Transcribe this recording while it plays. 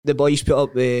the boys put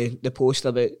up the post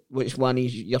about which one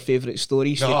is your favourite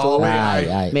stories.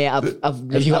 Mate, I've you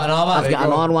got another one? I've got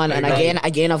another one, and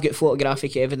again, I've got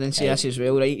photographic evidence of this as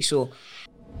well, right? So,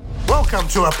 welcome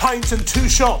to A Pint and Two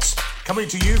Shots, coming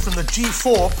to you from the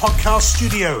G4 podcast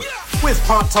studio, with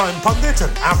part-time pundit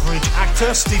and average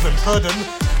actor Stephen Purden,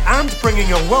 and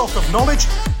bringing a wealth of knowledge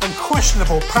and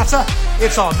questionable patter,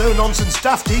 it's our no-nonsense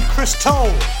dafty Chris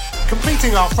Toll.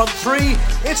 Completing our front three,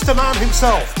 it's the man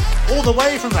himself, all the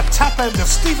way from the tap end of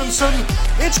Stevenson,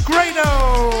 it's Grado!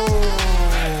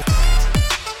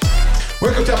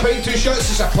 Welcome to A Pint and Two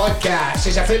Shots. It's a podcast,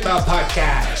 it's a football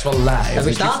podcast. We're live. Have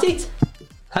we started?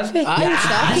 Have we?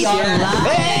 Hey!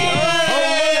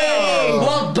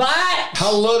 We're back!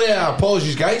 Hello there.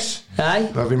 Apologies, guys. Aye.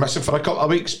 I've been missing for a couple of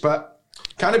weeks, but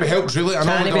can't be helped, really. I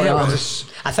know we're going this.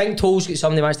 I think Toll's got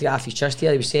something he wants to get off his chest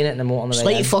here. He was saying it in the motor on the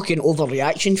way. Slight fucking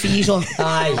overreaction for you, on.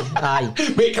 Aye.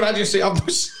 Mate, can I just say, I'm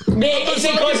just... Mate, it's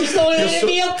because he's still in the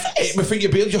beard. Without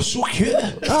your beard, you're so cute.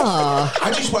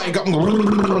 I just want to get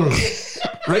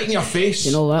right in your face.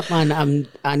 You know what, man?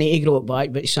 I need to grow it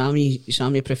back, but Sammy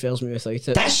prefers me without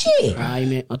it. Does she? Aye,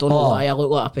 mate. I don't know why. I look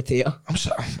like a potato.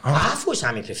 I thought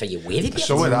Sammy preferred you with the beard.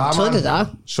 So did I, man. So did I.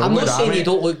 I'm not saying you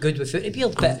don't look good without the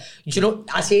beard, but do you know,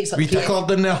 I say it's like... We tickled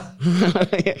in there.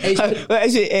 What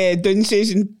is it? Dunn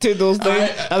says in 2 doors down.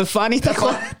 I'm a fanny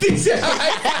tickler.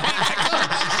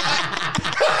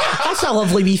 That's a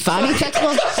lovely wee fanny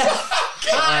tickler.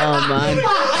 Oh man.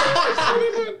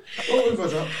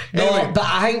 No, but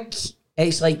I think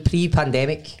it's like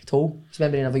pre-pandemic. Toll.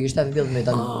 Remember, he never used to have a beard when we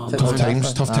done. Tough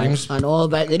times. I know,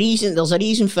 but there's a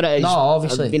reason for it. No,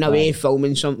 obviously. I've been away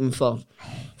filming something for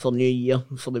New Year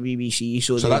for the BBC.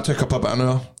 So that took up a bit of an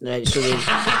hour. Right, so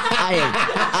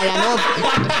I know.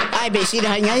 But see, the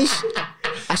thing is,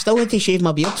 I still had to shave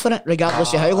my beard for it,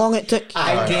 regardless of how long it took.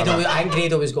 I think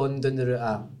Grado was going down the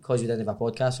route because we didn't have a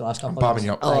podcast for the last couple of weeks.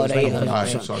 Oh,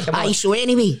 right. So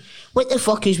anyway, what the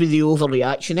fuck is with the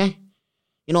overreaction, eh?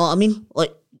 You know what I mean?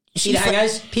 Like, see, the thing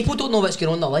is, people don't know what's going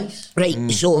on in their lives.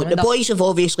 Right, so the boys have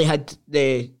obviously had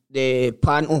the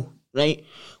panto, right,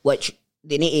 which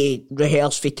they need to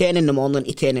rehearse from 10 in the morning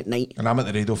to 10 at night. And I'm at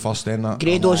the radio first then.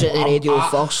 Grado's at the radio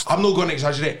first. I'm not going to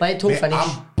exaggerate. Let Toll finish.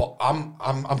 I'm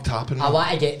tapping. Man. I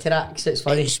want to get to that because it's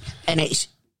funny.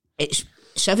 It's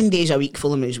 7 days a week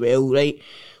for them as well, right?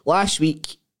 Last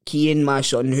week, Cian, my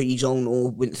son, who you all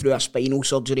know, went through a spinal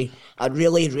surgery. A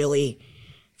really, really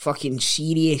fucking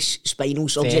serious spinal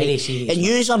surgery. Very serious. And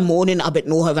yous are moaning about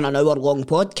not having an hour-long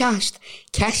podcast.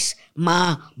 Kiss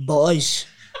my buzz.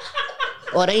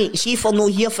 Alright, see if we're not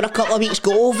here for a couple of weeks,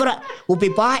 go over it, we'll be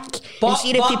back. But, and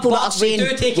see the people that are saying... we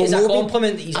do take it as a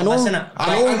compliment that he's missing it.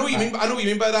 I know what you mean. I know what you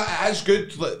mean by that. It is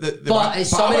good. But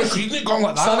some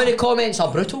of the comments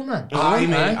are brutal, man. Aye,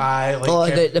 mate. Aye.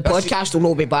 The podcast will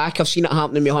not be back. I've seen it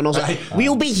happening with Hunters.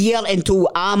 We'll be here until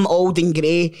I'm old and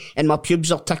grey and my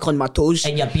pubes are tickling my toes.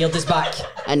 And your beard is back.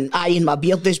 And my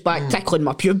beard is back, tickling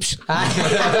my pubes.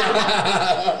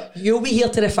 You'll be here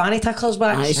till the fanny tickler's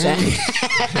back.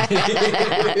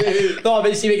 No,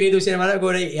 but see what Grado said a minute ago,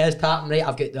 right? He is tapping, right?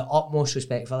 I've got the utmost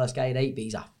respect for this guy, right? But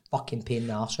he's a fucking pain in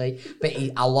the arse, right? But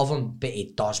I love him, but he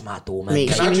does my dough, man.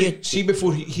 Mate, see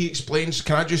before he explains,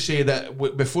 can I just say that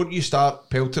before you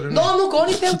start peltering... No, I'm not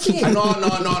going to pelter you.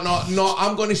 No,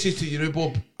 I'm going to say to you,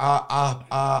 Bob,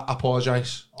 I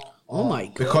apologise. Oh my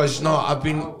God. Because,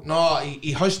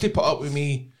 he has to put up with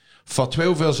me for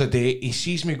 12 hours a day. He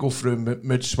sees me go through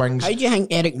mood swings. How do you think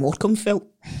Eric Morecambe felt?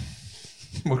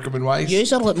 Morecambe and Wise.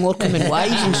 Yous are like Morecambe and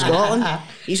Wise in Scotland.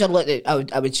 These are like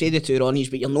I would say the two Ronnies,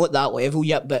 but you're not at that level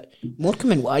yet. But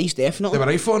Morecambe and Wise definitely. They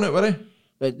were rife on it, were they?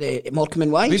 But Morecambe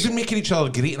and Wise. They've been making each other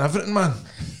great and everything, man.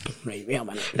 Right, wait a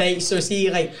minute. Right, so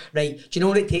see, right, do you know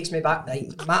what it takes me back? Right,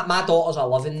 my daughters are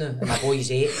 11 now, and my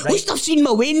boy's 8. Right? Least I've seen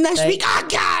my Wayne this week. Oh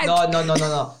God! No.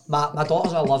 My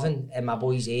daughters are 11 and my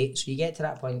boy's 8. So you get to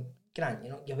that point. Grant, you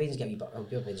know, your Wayne's got a wee bit,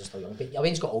 your Wayne's are still young, but your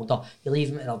Wayne's got older, you leave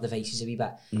him at their devices a wee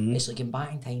bit. It's like in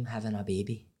back in time having a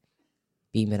baby,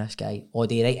 being with this guy all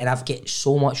day, right? And I've got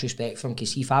so much respect for him,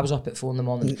 because see, if I was up at 4 in the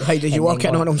morning... How did you walk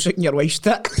in on him sucking your wife's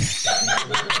tit?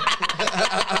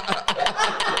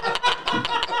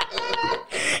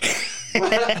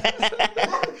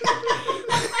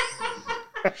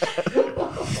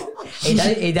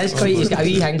 He does quite, he's got a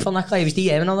wee hang for Nicola. He was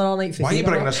DMing on all night. Why are you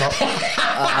bringing this up?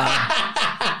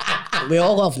 We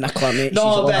all love Nicola, mate. She's a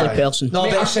lovely person. No,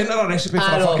 mate, I sent her a recipe for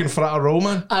a fucking fritter roll,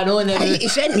 man. I know, and then... He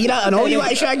sent me that and all. You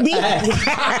want to shag me? Try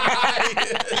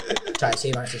to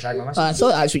say that's to shag my miss. I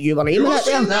thought that's what you were aiming at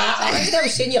there. I think I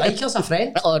was saying you like her as a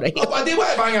friend. Alright. I do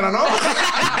want to bang her or not.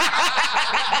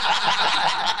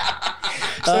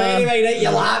 So anyway, right,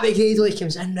 you're laughing, he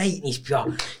comes in, right, and he's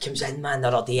pure. Comes in, man, the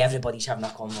other day, everybody's having a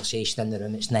conversation in the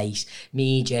room, it's nice.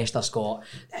 Me, Jester, Scott,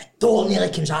 the door nearly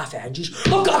comes off it and just,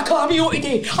 I've got a cameo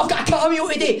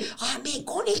today. Ah, mate,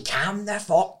 go and calm the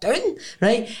fuck down,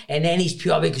 right? And then he's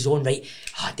pure with his own, right,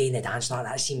 day in the dance,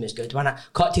 that scene was good, wasn't it?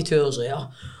 Cut to 2 hours later,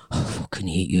 I fucking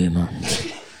hate you, man.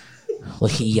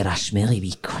 Look at you, you're a smelly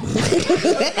wee cunt.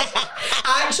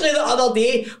 Actually, the other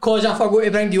day, cause I forgot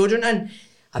to bring deodorant in,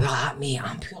 I be like, mate,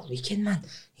 I'm pure leaking, man.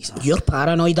 He's like, you're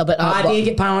paranoid about that. I did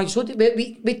get paranoid. So did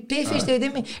we Bayface did,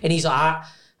 didn't we? And he's like,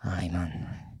 aye, man,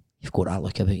 you've got that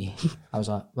look about you. I was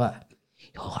like, what?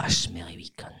 You're like a smelly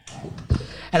wee cunt.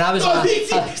 And I was like,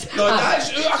 that's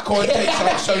out of context.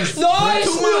 That sounds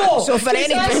no. So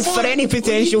for any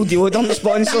potential deodorant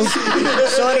sponsors,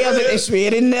 sorry about the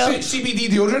swearing there. CBD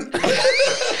deodorant.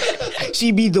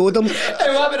 CB deodorant.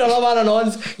 And what about another one and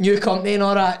ons, new company and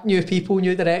all that, new people,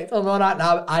 new director and all that. And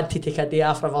I had to take a day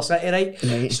off from our city,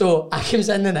 right? So I comes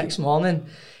in the next morning.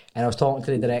 And I was talking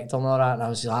to the director and all that, and I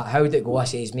was like, how did it go? I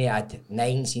says, mate, I had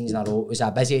 9 scenes in a row. It was a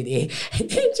busy day. And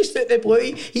then just at the blue,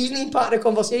 he's not even part of the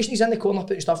conversation. He's in the corner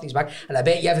putting stuff in his bag. And I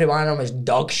bet you every one of them was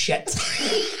dog shit.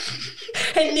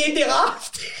 And nobody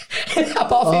laughed.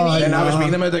 Apart from me. Then I was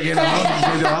being about again.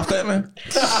 Nobody laughed at me.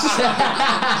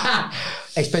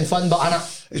 It's been fun, but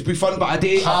innit? It's been fun, but I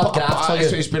did. Hard graft for you.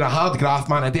 It's been a hard graft,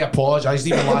 man. I did apologise.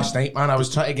 Even last night, man, I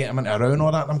was trying to get him into a row and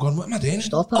all that, and I'm going, what am I doing?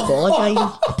 Stop apologising.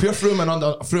 I pure threw him under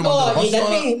the bus. You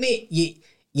didn't, mate.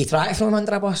 You tried to throw him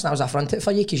under a bus, and I was affronted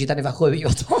for you because you didn't have a clue what you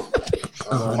were talking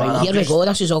about. Right, here we go.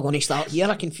 This is all going to start here.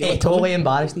 I can feel it. Totally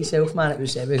embarrassed himself, man. It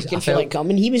was. I can feel it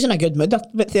coming. He was in a good mood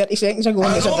about 30 seconds ago.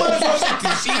 I know, man.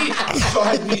 See,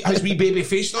 his wee baby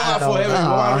face. I thought everyone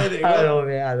was ready to go. I know,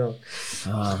 mate. I know.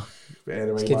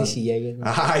 Anyway, It's good to see you again.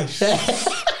 Aye.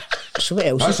 So what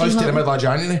else? That's us to the middle of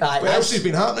January. Aye, What else has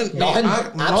been happening? Nothing.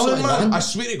 Man. Absolutely nothing. I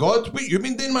swear to God, what you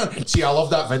been doing, man? See, I love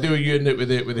that video of you in it with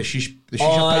the shisha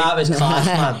Oh, pipe. that was class,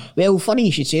 man. Well, funny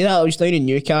you should say that. I was down in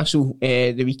Newcastle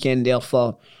the weekend there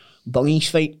for Bungy's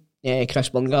fight. Chris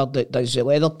Bungard that does the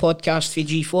Leather podcast for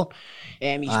G4.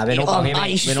 In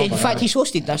fact, he's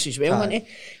hosted this as well, hasn't he?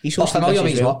 He's hosted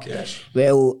this as well. Yes.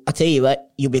 Well, I tell you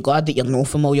what, you'll be glad that you're not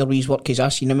familiar with his work because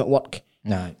I've seen him at work.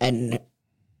 No. And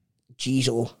geez,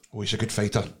 Oh, he's a good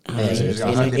fighter.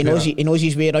 he knows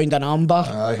his way around an armbar.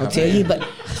 I'll tell you, but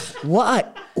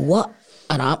what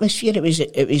an atmosphere it was.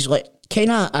 It was like kind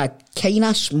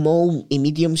of small, a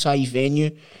medium-sized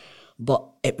venue, but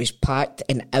it was packed,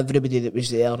 and everybody that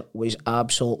was there was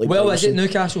absolutely. Well, bouncing. is it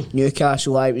Newcastle?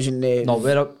 Newcastle, I was in the. No,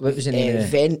 what was the name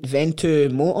of it?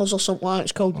 Ventu Motors or something like that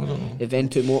it's called. The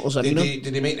Ventu Motors Arena.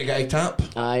 Did he make the guy tap?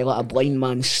 Aye, like a blind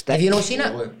man's stick. Have you not seen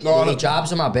it? No, He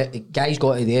jabs him a bit. The guy's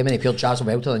got to them and he pure jabs him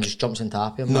welter and just jumps and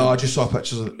tap him. No, I just saw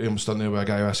pictures of him standing there with a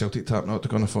guy with a Celtic tap, not to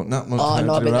go on the phone.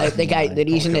 The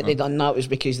reason that they done that was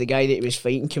because the guy that he was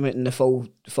fighting came out in the full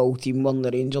team wearing the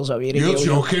Rangers away. You're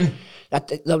joking.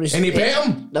 There was, and he bet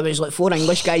him? There was like 4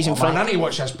 English guys in front. Man, I need to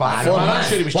watch this back. I'm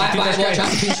sure he was cheating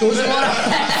this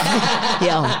guy.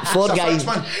 Yeah,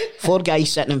 four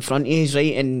guys sitting in front of us,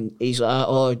 right? And he's like,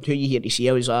 oh, who you here to see?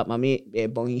 I was like, my mate,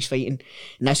 Bungy's fighting.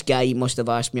 And this guy must have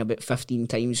asked me about 15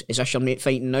 times, is this your mate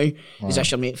fighting now? Is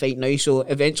this your mate fighting now? So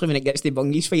eventually when it gets to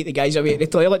Bungy's fight, the guy's away at the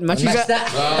toilet and misses it.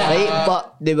 Right?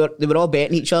 But they were all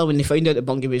betting each other when they found out that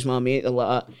Bungy was my mate. They're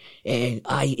like,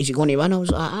 aye, is he going to win? I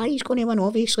was like, aye, he's going to win,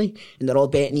 obviously. And they're all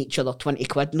betting each other 20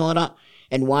 quid and all that.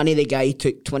 And one of the guy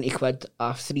took 20 quid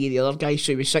off 3 of the other guys,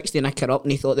 so he was 60 knicker up,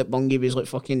 and he thought that Bungy was like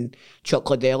fucking Chuck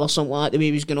Liddell or something like that, the way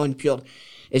he was going on, pure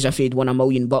as if he'd won $1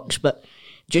 million. But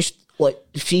just like,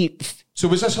 see. So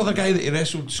was this other guy that he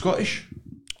wrestled Scottish?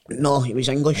 No, he was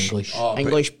English.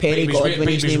 English. Perry Godwin.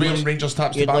 He was wearing Rangers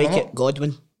taps to back him up.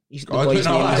 Godwin. He's Godwin.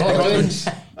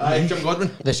 Jim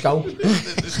Godwin. The skull.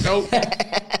 The skull.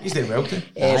 He's doing well too.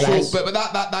 But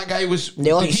that guy was.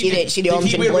 No, see the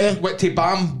orange and blue. What to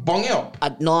bam Bungy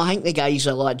up? No, I think the guy's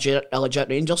a legit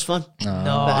Rangers fan.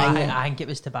 No, I think it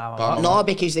was to bam up. No,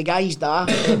 because the guy's dad,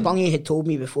 Bungy had told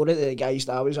me before that the guy's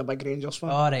dad was a big Rangers fan.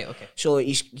 Oh, right, okay. So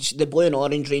he's the blue and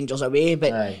orange Rangers away,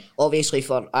 but obviously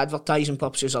for advertising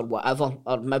purposes or whatever,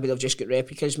 or maybe they've just got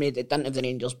replicas made. They didn't have the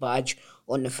Rangers badge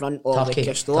on the front of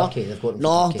the store.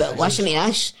 No, but listen to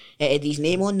this. It had his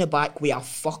name on the back with a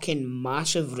fucking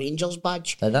massive Rangers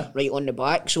badge right on the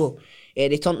back. So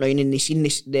they turned round and they seen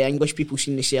the English people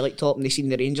seen the Celtic top and they seen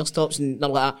the Rangers tops and they're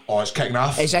like, oh, it's kicking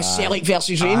off. Is this Celtic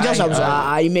versus Rangers? I was like,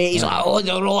 aye mate. He's like, oh,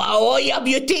 they're all like, oh, you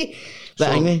beauty. But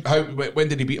anyway, when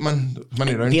did he beat him in?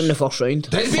 Many rounds? beat him in the first round.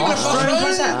 Did he beat him in the first round?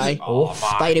 was it?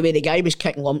 Aye. By the way, the guy was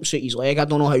kicking lumps out his leg. I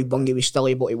don't know how Bungie was still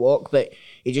able to walk, but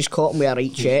he just caught him with a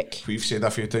right check. We've said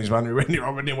a few times, man, when you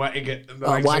want to get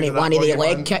One of the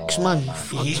leg kicks, man.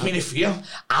 He's made a fear.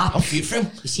 I'm fear for him.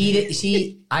 You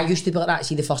see, I used to be like that.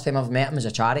 See, the first time I've met him was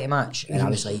a charity match, and I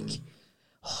was like,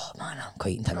 oh man, I'm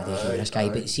quite intimidated with this guy.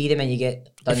 But see him when you get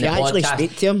done If the you actually podcast,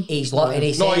 speak to him, he's and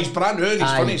he No, said, he's brand new and he's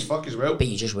Aye. funny as fuck as well. but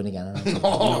you just wouldn't get it.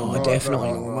 No,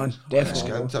 definitely no, man.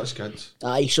 Definitely. That's good.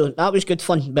 Aye, so that was good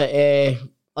fun. But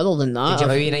other than that, Did you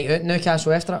have a wee night out in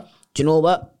Newcastle after it? do you know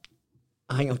what?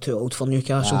 I think I'm too old for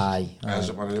Newcastle. Aye. Is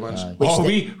it one of the ones? Aye. Oh,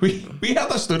 we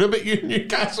heard a story about you in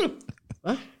Newcastle.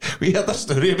 What? We heard a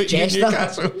story about Chester? you in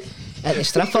Newcastle. At the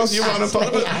strippers. You want to talk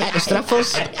about? At the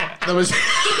strippers. There was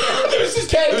this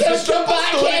Come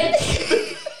back in.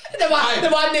 The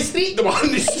one in the street. The one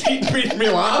in the street made me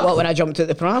laugh. What, when I jumped at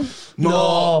the pram?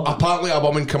 No, apparently a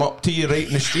woman come up to you right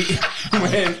in the street and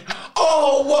went,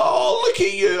 oh, wow, look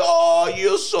at you. Oh,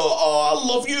 you're so, I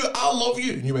love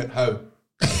you. And you went, how?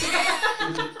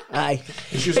 Aye.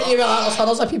 And she was But you like, were like, there's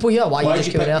hundreds of people here. Why why you have just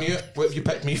you coming picked there? me up? What have you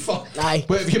picked me for? Aye.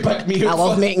 What have you picked me I up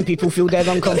love for? making people feel dead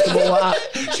uncomfortable with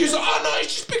that. She was like, oh no,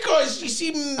 it's just because you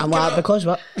seem... I'm like, because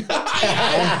what?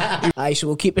 Aye, so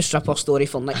we'll keep the stripper story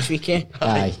for next week, eh?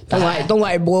 Aye. Don't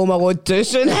want to blow my load too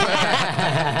soon.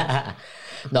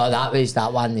 No, that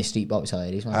one in the street box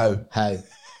hilarious, man. How?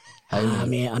 Ah,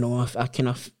 mate, I know. I kind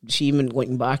of see when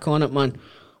looking back on it, man.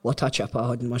 What a chip I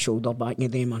had in my shoulder back in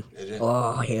the day, man.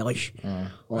 Oh, hellish.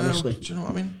 Honestly. Well, do you know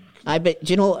what I mean? Aye, but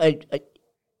do you know,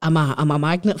 I'm a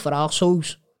magnet for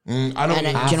arseholes. I know. And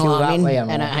I do you know feel what I that mean? way, I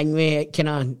And know. I hang with kind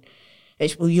of,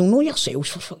 it's, well, you'll know yourselves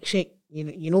for fuck's sake.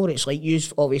 You know what it's like.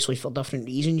 Use obviously for different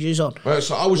reasons. Use or Well,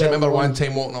 so I always remember one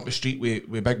time walking up the street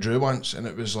with Big Drew once, and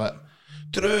it was like,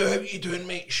 Drew, how you doing,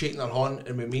 mate? Shaking her horn,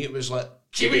 and with me it was like,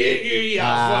 Jimmy, you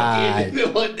fucking,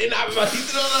 didn't have my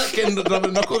teeth and all that kind of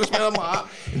rubbing knuckles, smelling like that.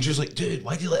 And she was like, dude,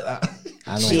 why do you let that?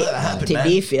 I know. see, let that happen, to man.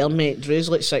 be fair, mate, Drew's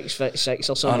like 6'6"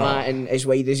 or something I know. like that, and as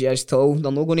wide as he is tall.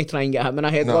 They're not going to try and get him in a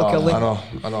headlock, No, are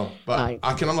they? I know. But Aye.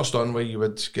 I can understand why you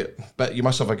would get, but you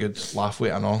must have a good laugh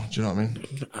with it, I know. Do you know what I mean?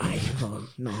 Aye, well,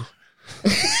 no.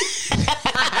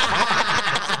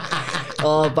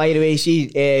 Oh, by the way, see,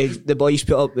 the boys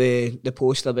put up the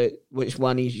post about which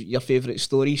one is your favourite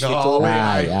stories. Oh, mate,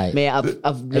 Aye. Mate, I've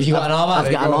Have you got another one?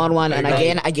 I've got There you another go. one, and There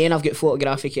you go. again, I've got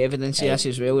photographic evidence of this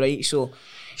as well, right? So,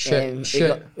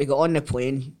 Shoot. we got on the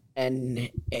plane, and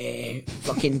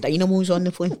fucking Dynamo's on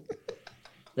the plane,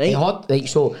 right? Right,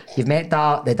 so you've met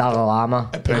the Dalai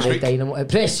Lama At Press and the Week. Dynamo at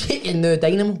Press Week in the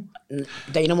Dynamo.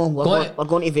 Dynamo, we're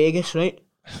going to Vegas, right?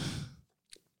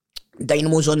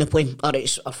 Dynamo's on the plane, or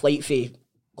it's a flight for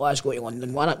Glasgow to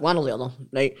London, one or the other,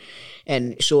 right?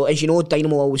 And so, as you know,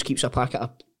 Dynamo always keeps a packet of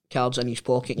cards in his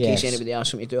pocket in case Yes. anybody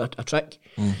asks him to do a trick,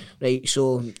 right?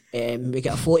 So, we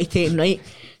get a photo taken, right?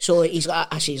 So he's like,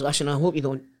 I says, listen, I hope you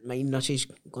don't mind, this is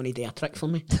going to do a trick for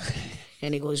me.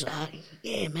 And he goes,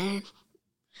 yeah, man.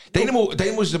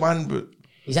 Dynamo's the man, but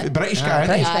Is it? the British guy,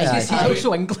 British isn't he? guy, He's aye.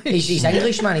 also English. He's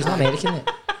English, man. He's not American.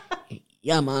 Mate.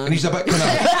 Yeah, man. And he's a bit kind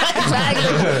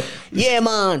of, Yeah,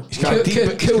 man. he's got a deep, Cool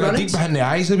he's got a runnings. deep behind the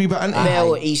eyes a wee bit, isn't he?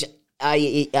 Well,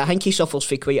 I think he suffers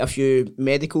from quite a few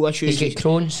medical issues. He's got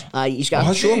Crohn's. He's got Oh, a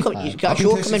has show. he? He's got I've a been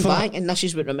show tested coming for back, that. and this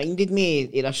is what reminded me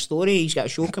of this story. He's got a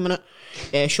show coming up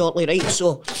shortly, right?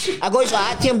 So I goes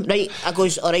like that to him, right? I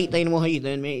goes, all right, Dynamo, how you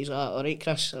doing, mate? He's like, all right,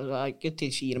 Chris. I was like, good to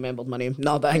see you remembered my name.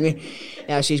 No, but anyway,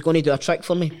 so he's going to do a trick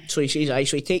for me. So he says, aye.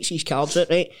 So he takes his cards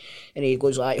out, right? And he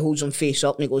goes like, holds them face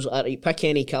up, and he goes like, right, pick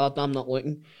any card. I'm not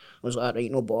looking. I was like,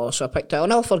 right, no bother. So I picked it. I'll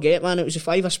never forget, man. It was a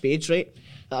 5 of spades, right?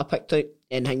 That I picked out,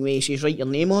 and Hangway says, write your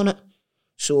name on it.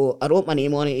 So I wrote my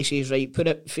name on it. He says, right, put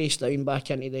it face down back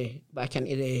into the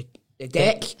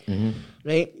deck,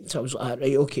 right? So I was like,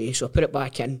 right, okay. So I put it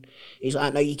back in. He's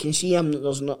like, now you can see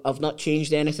I've not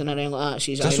changed anything or anything like that.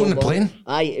 Says, Just "Aye, on no the bother." plane?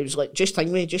 Aye, it was like just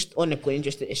on the plane,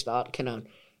 just at the start, kind of.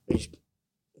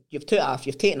 You've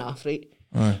taken off, right?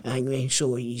 Anyway,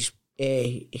 so he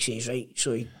says, right.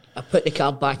 So I put the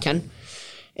card back in,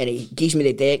 and he gives me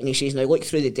the deck, and he says, now look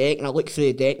through the deck, and I look through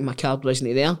the deck, and my card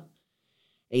wasn't there.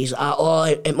 He's like, oh,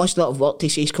 it must not have worked. He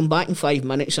says, come back in 5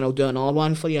 minutes and I'll do another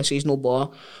one for you. I says, no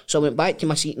bother. So I went back to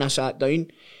my seat and I sat down,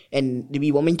 and the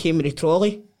wee woman came with a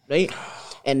trolley, right?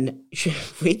 And she,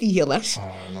 wait till you hear this,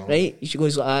 right? She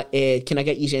goes like, can I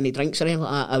get you any drinks or anything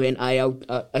like that? I went,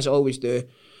 I'll as I always do,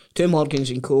 2 Morgans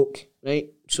and Coke, right?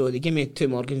 So they gave me 2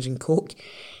 Morgans and Coke,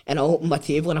 and I opened my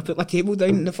table and I put my table down,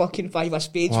 and the fucking 5 of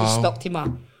spades was stuck to my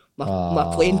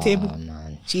plane table.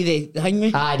 Man. See the thing,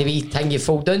 me? Aye, the wee thing you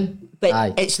fold down. But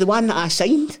Aye. it's the one that I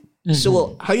signed.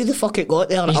 So how the fuck it got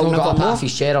there? He's I'll not got never up know. off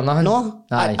his chair or nothing. No,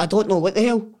 Aye. I don't know what the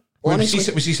hell. Was Honestly,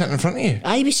 he sitting in front of you?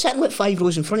 I was sitting like 5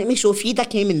 rows in front of me. So if he'd have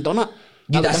came and done it,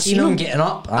 You'd have seen him getting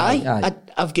up.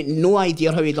 I've got no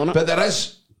idea how he done it. But there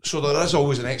is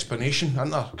always an explanation, isn't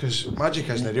there? Because magic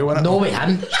isn't real, innit? No with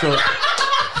him. So,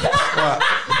 what?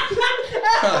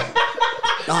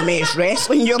 No, mate, it's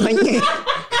wrestling. You're thinking.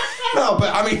 No,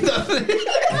 but I mean, but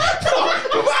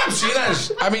what I'm saying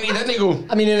is, I mean, he didn't go.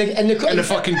 I mean, in the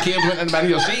fucking cave went in the middle of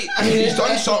your seat. He's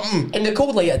done something. In the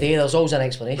cold light of day, there's always an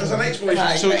explanation. There's an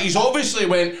explanation. So you've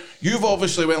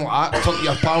obviously went like that, turned to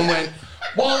your pal and went,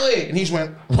 Wally, and he's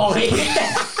went, Wally. Do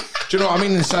you know what I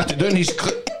mean? And sat it down.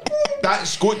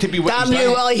 That's got to be what Damn he's you,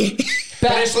 done. Willie.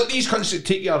 But it's like these cunts that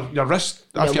take your wrist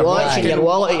off Your watch and watch. your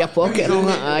wallet in your pocket and all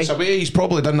that. Aye. It's a way he's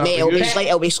probably done that Mate, for you.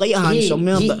 it'll be sleight of hand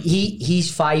somewhere. But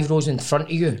He's 5 rows in front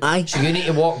of you. Aye. So you need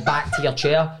to walk back to your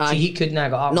chair. Aye. So he couldn't have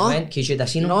got up No. and went because you'd have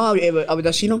seen him. no, I would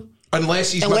have seen him.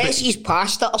 Unless He's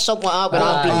past it or something like that. When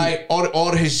I've been. Aye,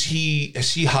 or has he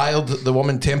hired the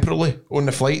woman temporarily on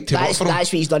the flight to work That's for him? what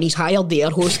he's done. He's hired the air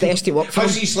hostess to work for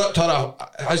Has him. he slipped her a?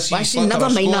 Has he Listen, slipped her never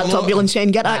a mind that score note? turbulence.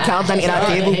 Then get that card into that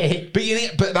table. But you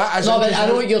need, but that is. No, but I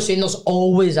know what you're saying. There's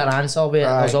always an answer with it.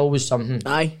 Aye. There's always something.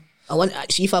 Aye. I want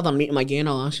see if I ever meet him again.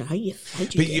 I'll ask him how you.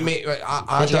 But you mate, Did you get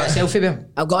a selfie with him?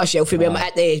 I've got a selfie with him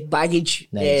at the baggage.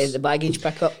 Nice. The baggage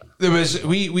pickup. There was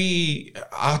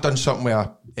I done something with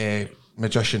a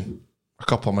magician a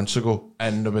couple of months ago,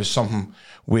 and there was something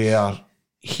where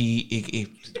he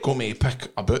got me to pick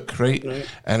a book, right?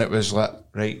 And it was like,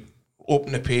 right,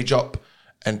 open the page up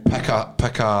and pick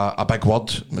a big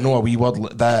word, no a wee word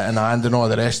like that and and all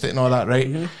the rest of it and all that, right?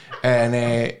 And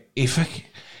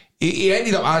he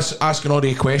ended up asking all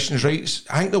the questions, right?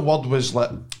 I think the word was like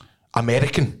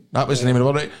American. That was the name of the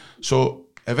word, right? So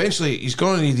eventually he's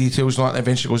gone into the details and all that, and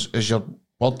eventually goes, is your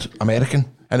word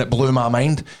American? And it blew my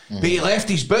mind. But he left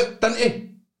his book, didn't he?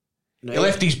 He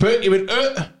left his book, he went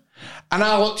out. And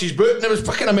I looked his book and it was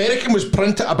fucking American, was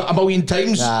printed about 1 million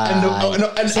times. And The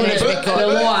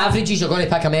law averages are going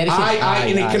to pick American. Aye,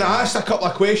 and he kind of asked a couple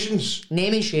of questions.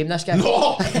 Name and shame this guy.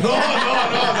 No,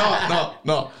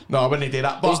 I wouldn't do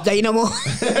that. It's But, Dynamo.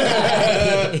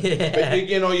 but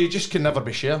you know, you just can never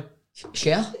be sure.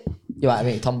 Share? You want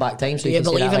me to turn back time so Do you you can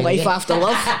say believe that in line life again? after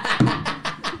love?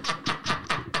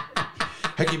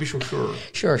 How can you be so sure?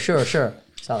 Sure.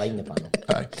 It's a line, the plan.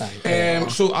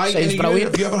 So Sounds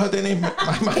brilliant. have you ever had any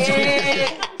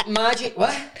magic? Magic,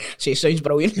 what? See, it sounds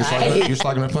brilliant. You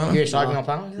slagging my plan? You're starting a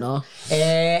plan? No.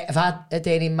 Have I had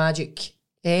any magic?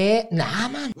 Nah,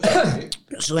 man.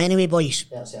 So anyway, boys.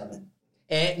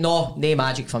 No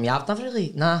magic from you. I've never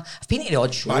really, I've been to the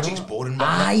odd show. Magic's boring, man.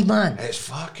 Aye, man. It's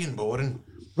fucking boring.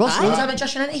 Ross Rowan's a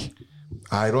magician, isn't he?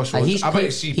 Aye, Ross Aye, Rhodes. I bet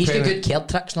you see he's got Penny good card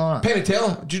tricks and all that.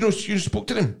 Teller. Do you know you spoke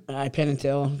to them? Aye, Penn and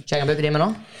Teller. Check him out with him and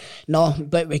all. No,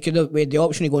 but we had the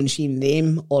option of going and seeing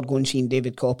them or going and seeing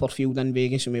David Copperfield in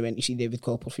Vegas, and we went to see David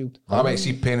Copperfield. I bet you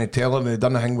see Penn and Teller and they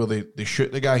done the thing where they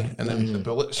shoot the guy and then the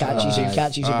bullets. Catches a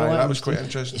bullet. That was quite He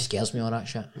interesting. scares me, all that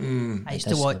shit. I used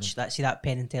to watch that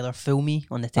Penn and Teller filmy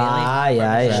on the telly. Aye.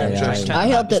 I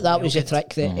heard that was a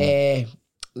trick that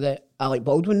that Alec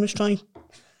Baldwin was trying.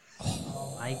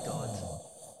 Oh my god.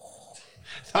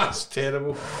 That's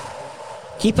terrible.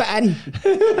 Keep it in.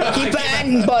 Keep it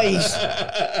in, boys.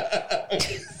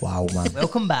 Wow, man.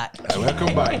 Welcome back.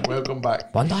 Welcome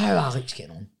back. Wonder how Alec's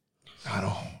getting on. I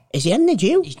know. Is he in the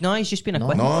jail? He's just been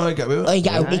acquitted. No, I get away with Oh, it.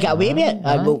 he got away with it?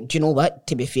 Well, do you know what?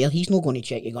 To be fair, he's not going to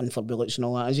check your gun for bullets and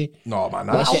all that, is he? No, man.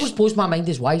 What That's always blows my mind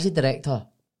is why is the director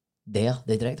there?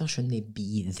 The director shouldn't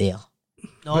be there.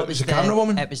 No, But it was the camera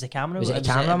woman? It was the camera. Was it a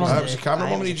camera woman? that was a camera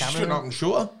aye, woman. it He was just the stood camera up and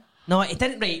shot her. No, it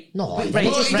didn't. Right. No, right. he No,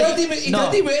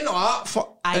 just- he went like that.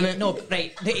 I and then- no,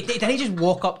 right. They didn't just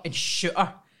walk up and shoot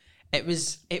her. It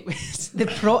was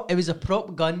the prop. It was a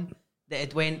prop gun that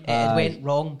had went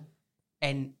wrong,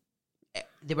 and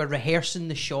they were rehearsing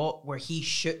the shot where he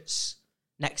shoots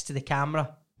next to the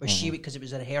camera, where she, because it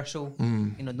was a rehearsal.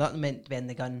 You know, nothing meant to be in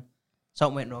the gun.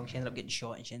 Something went wrong. She ended up getting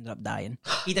shot and she ended up dying.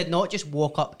 He did not just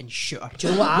walk up and shoot her. Do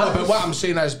you know what? No, but what I'm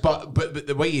saying is, but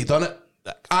the way he done it,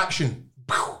 action.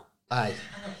 Aye.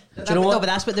 Do you know what? No, but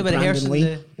that's what they were Brandon rehearsing.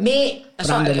 Lee. Mate,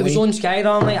 it was on Sky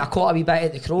on, like, I caught a wee bit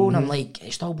at the Crow and I'm like,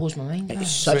 it still blows my mind. It's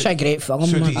such a great film,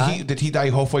 So man. did he die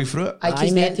halfway through it? I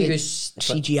kissed mate, to go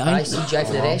CGI. CGI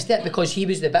for the rest of it because he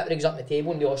was the bit where he was up the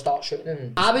table and they all start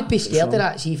shooting. I would be scared of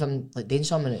that. See if I'm like doing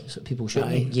something, it's like people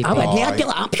shooting. You'd I be- would never be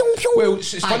like, pew, pew. Well,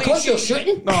 it's Aye, funny. because you're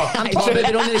shooting. No, I'm talking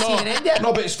about the on the receiving end there.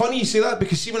 No, but it's funny you say that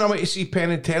because see when I went to see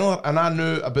Penn and Teller and I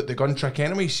knew about the gun trick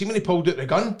anyway, see when he pulled out the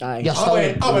gun, Aye. You're I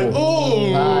went,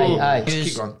 oh. Aye. Just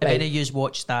keep going. If any of you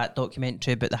watched that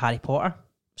documentary about the Harry Potter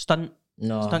stunt,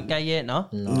 No. Stunt guy yet? No.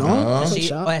 No, See,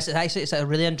 what's that? it's a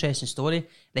really interesting story.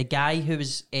 The guy who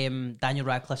was Daniel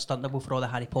Radcliffe's stunt double for all the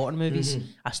Harry Potter movies,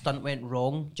 a stunt went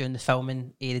wrong during the filming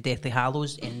of the Deathly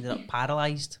Hallows, ended up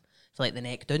paralysed for like the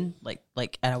neck down, like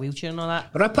in a wheelchair and all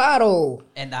that. Reparo.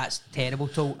 And that's terrible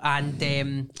too. And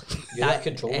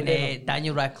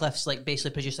Daniel Radcliffe's like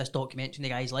basically produced this documentary on the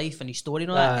guy's life and his story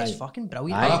and all that. It's fucking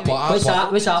brilliant. What's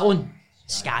that one?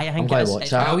 Sky, I think it is. It's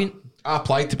brilliant. I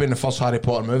applied to be in the first Harry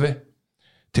Potter movie,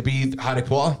 to be Harry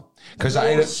Potter, because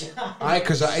I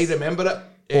remember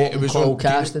it. It was on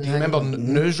casting. Do you remember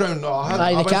Newsround?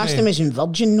 The casting was in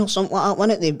Virgin or something like that,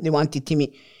 wasn't it? They wanted to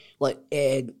meet like.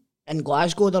 In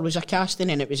Glasgow, there was a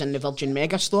casting and it was in the Virgin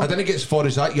Megastore. I didn't get as far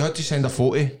as that. You had to send a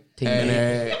photo.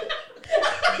 And,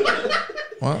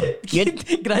 what?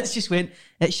 Grant's just went,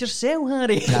 it's yourself,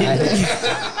 Harry.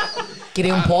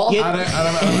 Graham Potter.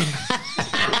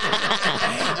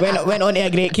 Went on to a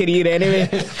great career anyway.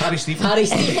 Harry Stephen.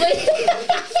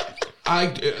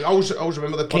 I always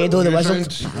remember the Credo the Wizard.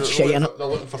 They're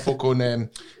looking for folk on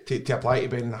to apply to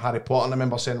be in Harry Potter, and I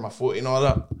remember sending my photo and all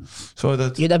that. So I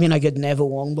did. You'd have been a good Neville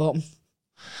Longbottom.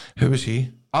 Who was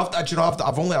he?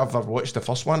 I've only ever watched the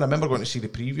first one. I remember going to see the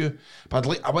preview, but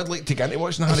I would like to get into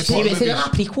watching the Harry Potter movies.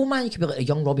 That prequel, man, you could be like a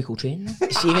young Robbie Coltrane.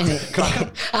 See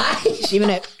when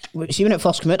it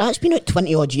first came out, that's been out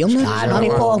 20 odd years now. Harry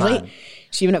Potter, right?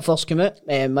 See when it first came out,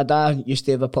 my dad used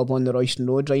to have a pub on the Royston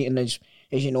Road, right? And as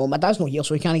you know, my dad's not here,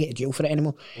 so he can't get to jail for it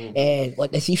anymore.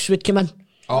 Like the thieves would come in.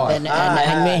 And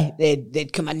hang me,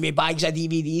 they'd come in with bags of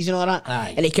DVDs and all that.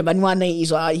 And he came in one night,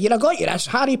 he's like, "Here, I got you this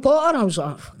Harry Potter." I was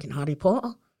like, "Fucking Harry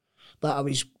Potter." But I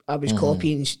was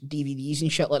copying DVDs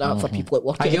and shit like that for people at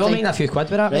work. You're making a few quid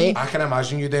with that, right? I can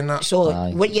imagine you doing that. So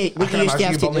what you used to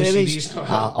have to do is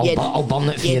I'll burn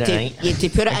it for you tonight. You had to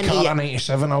put it in Car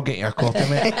 97, I'll get you a copy,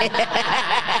 mate.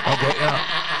 I'll get you that.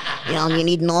 Yeah, you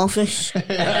need an office.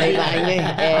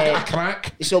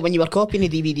 Crack. So when you were copying the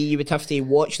DVD, you would have to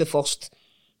watch the first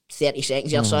 30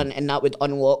 seconds or something, and that would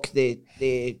unlock the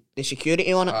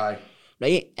security on it.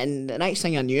 Right? And the next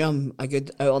thing I knew, I'm a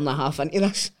good hour and a half into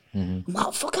this. I'm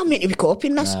like, fuck, I'm meant to be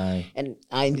copying this. And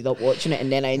I ended up watching it,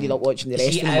 and then I ended up watching the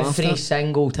rest of them every after.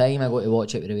 single time I go to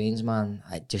watch it with the Waynes, man,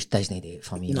 it just doesn't do it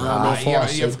for me.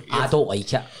 I don't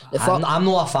like it. I'm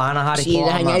not a fan of Harry Potter. See,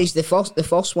 the thing is, the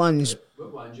first ones...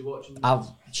 What ones you watching?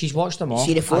 She's watched them all.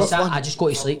 See the fourth one? I just go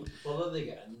to sleep.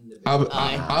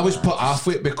 I was put off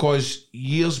with it because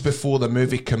years before the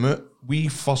movie came out, we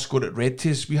first got it read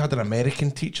to us. We had an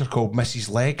American teacher called Mrs.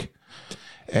 Legg.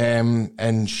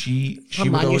 And she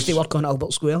man used to work on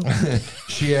Albert Square.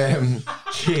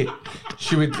 she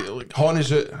would haunt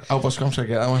us at Albert Square. I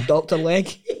get that one. Dr.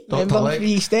 Legg. Dr. Legg.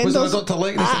 Was there a Dr.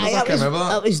 Legg? I can't remember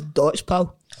that. That was Dot's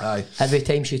pal. Aye. Every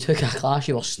time she took a class,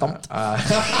 you were stumped. Oh,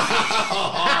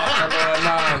 come on,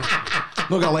 man. Not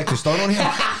gonna let the start on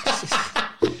here.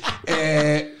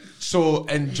 So,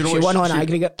 and do you know she won on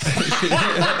aggregate.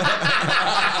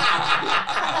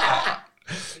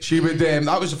 She would.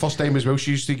 That was the first time as well.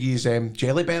 She used to use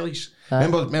Jelly Bellies.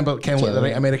 Remember, kind of like the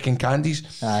right American candies.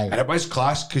 And it was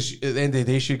class because at the end of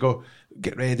the day, she'd go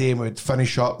get ready and we'd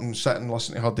finish up and sit and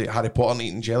listen to her the Harry Potter and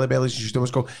eating Jelly Bellies. And she'd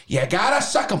always go, "You gotta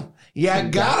suck them. You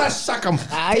gotta suck them.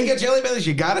 Take your Jelly Bellies.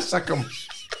 You gotta suck them."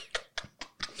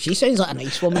 She sounds like a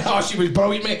nice woman. Oh, she was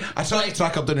brilliant, mate. I tried to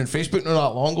track her down on Facebook not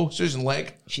that long ago. Susan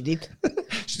Legg. She did.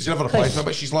 She's never replied to me,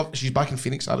 but she's back in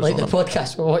Phoenix, Arizona. Like the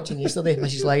podcast we were watching yesterday,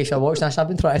 Mrs. Legg, if you're watching this, I've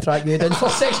been trying to track you down for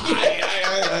 6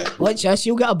 years. Watch this,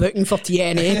 you'll get a booking for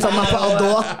TNA, turn up at her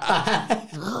door.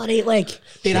 Alright, like.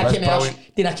 Dana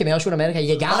Kimmel in America,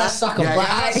 you gotta suck him.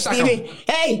 Stevie,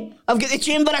 hey, I've got the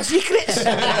Chamber of Secrets.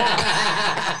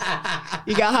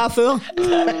 You got half full?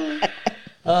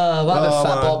 What about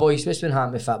football, boys? What's been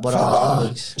happening with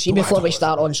football? See, before we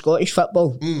start on Scottish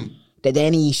football, did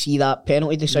any see that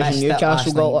penalty decision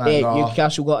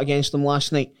Newcastle got against them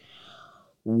last night?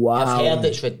 Wow. I've heard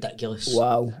it's ridiculous.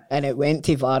 Wow. And it went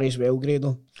to VAR as well,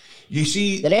 Grado. You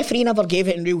see... The referee never gave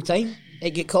it in real time.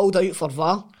 It got called out for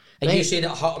VAR. And you said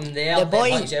it hurt him there. The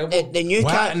boy, the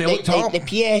Newcastle, the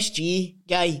PSG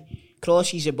guy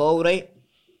crosses the ball, right?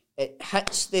 It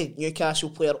hits the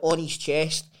Newcastle player on his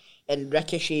chest and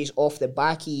ricochets off the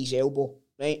back of his elbow,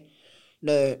 right?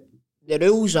 Now, the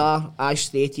rules are, as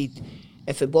stated,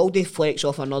 if the ball deflects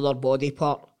off another body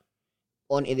part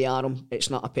onto the arm, it's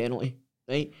not a penalty,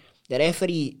 right? The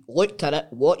referee looked at it,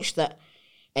 watched it,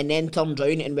 and then turned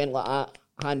round and went like that,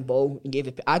 handball, and gave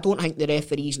it. I don't think the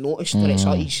referees noticed that it's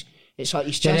hurt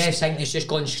his chest. The refs think it's just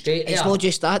gone straight there. It's not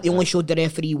just that, they only showed the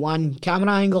referee one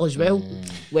camera angle as well,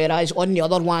 whereas on the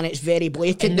other one it's very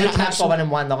blatant. And Newcastle winning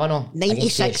 1-0,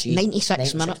 96 minutes.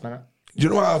 you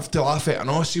know what I have to laugh at?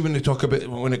 And see when they talk about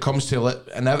when it comes to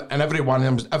and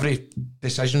every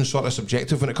decision sort of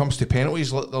subjective when it comes to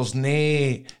penalties. There's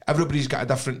everybody's got a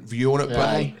different view on it.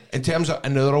 But in terms of,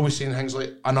 and they're always saying things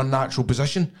like an unnatural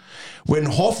position. When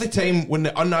half the time when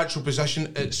the unnatural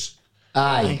position it's.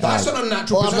 That's an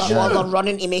unnatural position. Or they're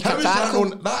running to make a tackle.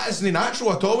 That isn't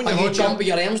natural at all. When you jump with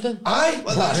your arms down.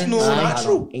 That's no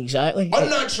natural. Exactly.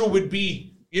 Unnatural would be,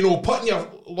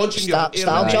 launching your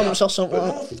star jumps or something.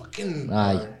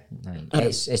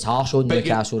 It's harsh on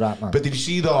Newcastle, that man. But did you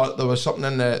see there was something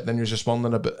in the news this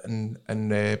morning about in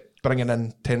bringing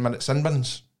in 10-minute sin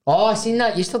bins? Oh, I seen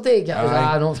that yesterday. It was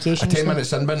a notification. A 10-minute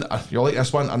sin bin. You like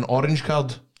this one? An orange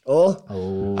card.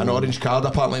 An orange card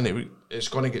apparently. It's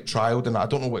going to get trialled, and I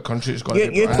don't know what country it's going to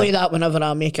get. You play that whenever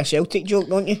I make a Celtic joke,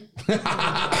 don't you? Play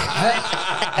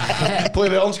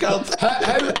the orange card.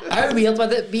 How weird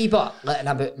would it be, but letting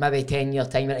about maybe 10-year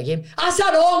time in a game? That's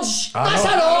an orange! That's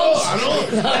an orange! I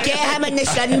know. Get him in the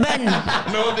sin bin.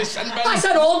 No, the sin bin. That's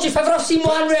an orange if ever I've seen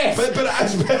one, ref. But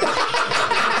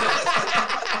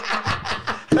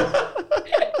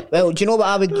Well, do you know what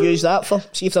I would use that for?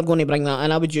 See if they're going to bring that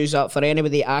in. I would use that for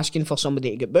anybody asking for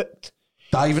somebody to get booked.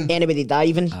 Diving. Anybody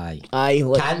diving. Aye.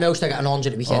 Look. Can't stick an orange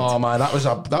at the weekend. Oh man, that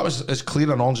was as clear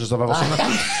an orange as I've ever seen it.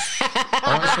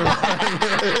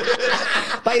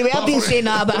 By the way, I've been saying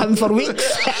that about him for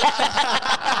weeks.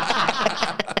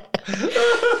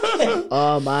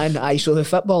 Oh man, so the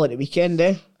football at the weekend,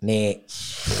 Mate,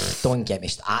 don't get me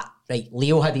started. Right,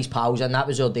 Leo had his pals in. That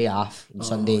was our day off on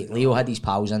Sunday. Leo had his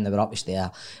pals in. They were up the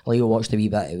stair. Leo watched a wee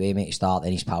bit away, mate, to start.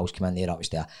 Then his pals came in there up the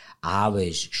stair. I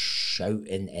was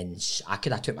shouting, and I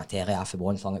could have took my telly off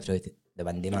and flung it through the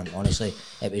window, man. Honestly,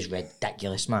 it was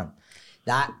ridiculous, man.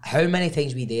 That how many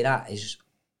times we did that is,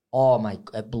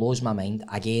 it blows my mind.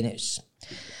 Again,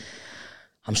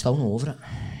 I'm still not over it.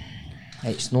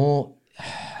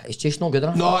 It's just not good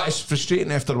enough. No, it's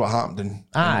frustrating after what happened.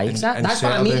 Exactly. That's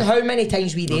what I mean. How many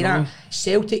times we did that?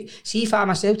 Celtic. See, if I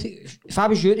was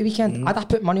you at the weekend, I'd have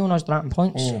put money on us dropping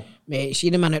points. Mate,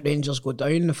 see the minute Rangers go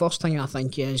down, the first thing I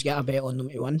think is get a bet on them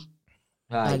to win.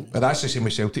 But that's the same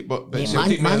with Celtic. But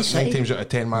Celtic, Man 9 City. times out of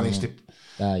 10 managed to. Do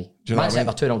you know Man City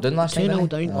were 2-0 down last night. 2-0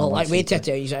 down. Like, wait to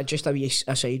tell you, just a wee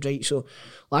aside, right? So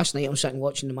last night I'm sitting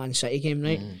watching the Man City game,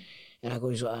 right? And I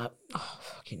goes like that,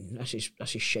 fucking, this is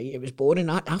shite. It was boring.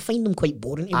 I find them quite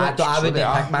boring to watch. I wouldn't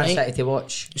pick Man City to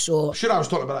watch. So Sure, I was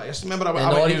talking about that yesterday. Remember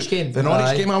the Norwich game? The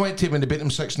Norwich game I went to when they beat them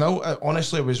 6-0.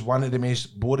 Honestly, it was one of the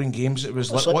most boring games. It was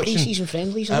like watching pre-season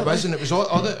friendlies. It was, and it was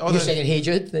all the You're singing Hey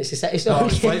Jude? That's the City song. No, it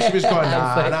was Fletcher was going,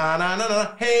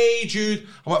 nah, Hey Jude. And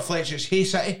what Fletcher is Hey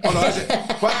City? Oh no, is it?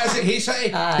 What is it? Hey City?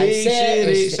 Hey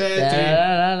City.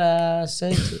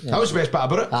 That was the best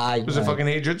part about it. It was a fucking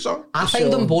Hey Jude song. I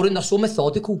find them boring. They're so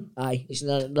methodical.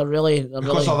 They're really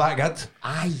because they're that good.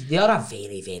 They are a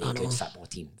very, very good football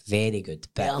team. Very good.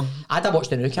 But I'd have watched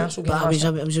the Newcastle game. I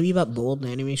was a wee bit bored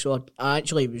anyway, so I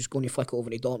actually was going to flick over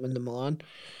to Dortmund and Milan.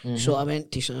 So I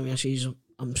went to Sammy. I says,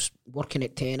 I'm working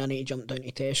at 10. I need to jump down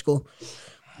to Tesco.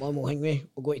 Mum will hang me.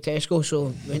 We'll go to Tesco.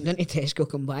 So went into Tesco,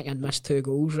 come back and missed 2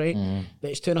 goals, right?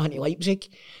 But it's 2-0 to Leipzig.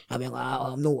 I went like,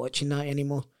 I'm not watching that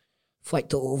anymore.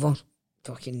 Flicked it over.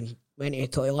 Fucking went to the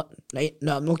toilet. Right?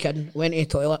 No, I'm not kidding. Went to the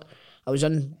toilet. I was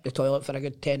in the toilet for a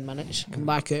good 10 minutes. Come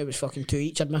back out, it was fucking 2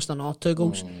 each. I'd missed another 2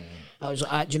 goals. I was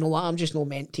like, do you know what? I'm just not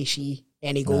meant to see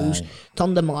any goals.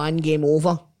 Turned the Milan game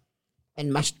over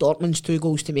and missed Dortmund's 2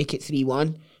 goals to make it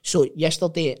 3-1. So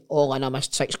yesterday, all in, I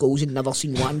missed 6 goals and never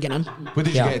seen one get in. What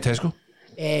did you get at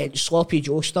Tesco? Sloppy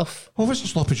Joe stuff. What was the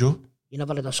Sloppy Joe? You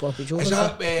never had a Sloppy Joe? Is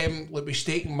that like with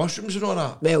steak and mushrooms and all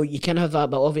that? Well, you can have that,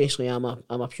 but obviously I'm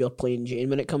a pure plain Jane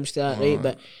when it comes to that, right?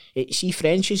 But see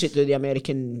Frenchies that do the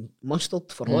American mustard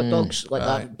for hot dogs, like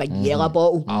that big yellow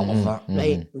bottle. I love that.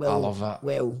 Right? Well, I love that.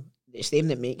 Well, it's them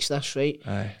that makes this, right?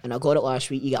 And I got it last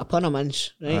week. You get a pun of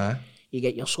mince, right? You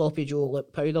get your Sloppy Joe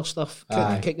like powder stuff.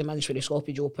 Cook the mince with the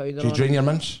Sloppy Joe powder. Do you drain your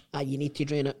mince? You need to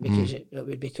drain it because it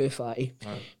would be too fatty.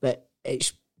 But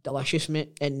it's delicious,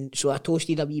 mate. And so I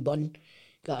toasted a wee bun,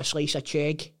 got a slice of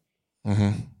cheg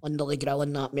under the grill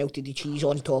and that, melted the cheese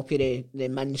on top of the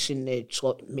mince and the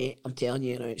slot. Mate, I'm telling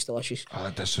you, it's delicious.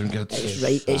 That does sound good. It's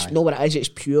right. It's not what it is. It's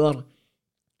pure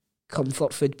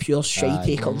comfort food, pure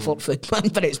shitey comfort food, man.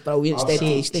 But it's brilliant. It's dead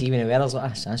tasty. See, when it wears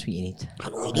like this, that's what you need. I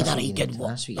know you need a right good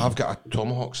one. I've got a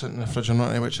tomahawk sitting in the fridge,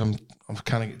 which I'm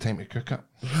kind of get time to cook it.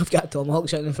 I've got a tomahawk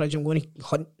sitting in the fridge. I'm going to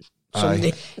hunt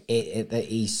someday.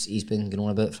 He's been going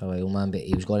on about it for a while, man. But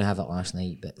he was going to have it last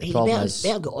night. But the Hey, problem better, is,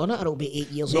 better get on it, or it'll be 8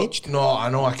 years aged. No, I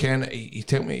know I can. He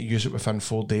told me to use it within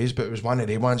 4 days, but it was one of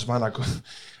them ones, man.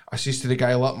 I says to the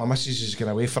guy, look, my missus is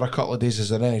going away for a couple of days. Is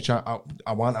there any chance?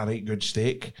 I want a right good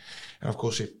steak. And of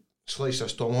course, he slice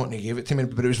of tomahawk and he gave it to me,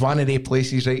 but it was one of the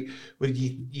places, right, where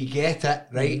you get it,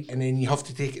 right, and then you have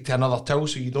to take it to another till,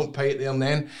 so you don't pay it there and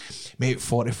then. Mate,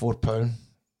 £44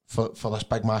 for this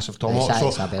big massive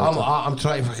tomahawk. So I'm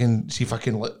trying to fucking see if I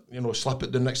can slip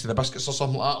it down next to the biscuits or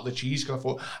something like that, or the cheese, because I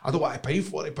thought I don't want to pay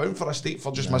 £40 for a steak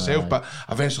for just myself, but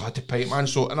eventually I had to pay it, man.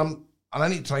 So and I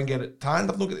need to try and get it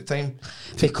tanned. I've not got the time.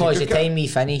 Because the time we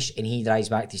finish and he drives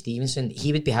back to Stevenson,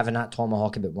 he would be having that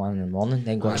tomahawk about 1 in the morning,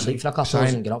 then going to sleep for a couple of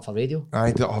hours and get up for radio. I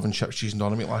ended up having chips, cheese and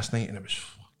donut meat last night, and it was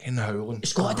fucking howling.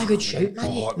 Scott had a good shout,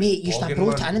 man. Mate, you used to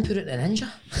brought in and put it in a ninja.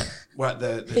 What,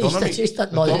 the donut meat? The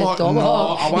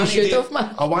tomahawk. I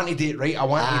wanted it right. I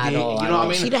wanted it. You know what I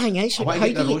mean? See, the thing is,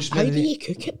 how do you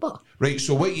cook it, but? Right,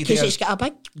 so what you do Because is... it's got a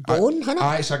big bone, hasn't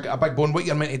it? It's a big bone. What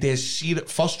you're meant to do is sear it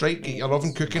first, right? Get your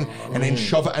oven cooking, and then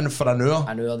shove it in for an hour.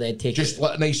 An hour, then take Just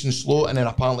let it nice and slow, and then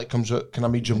apparently it comes out kind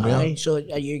of medium rare. Aye, so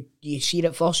you sear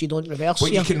it first, you don't reverse Well,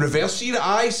 sear. you can reverse sear it.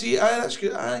 Aye, that's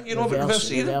good. Aye, you know about reverse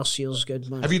sear? Reverse sear's good,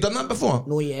 man. Have you done that before?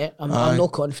 No yet. I'm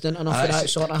not confident enough for that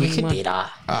sort of You thing, could man. do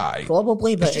that. Aye.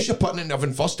 Probably, but It's just you're putting it in the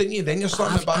oven first, didn't you? Then you're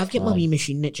starting it back. I've got my wee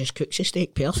machine that just cooks the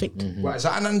steak perfect. What, is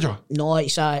that a Ninja? No,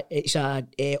 it's a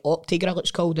OptiGrill,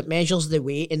 it's called. It measures the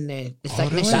weight and the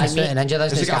thickness really? of That's the what meat. a ninja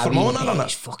does. Has it got a thermometer on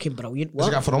It's it? fucking brilliant. Has What?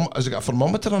 it got a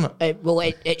thermometer on it? Well,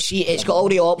 it's got all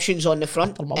the options on the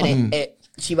front, and it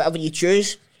see whatever you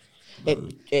choose,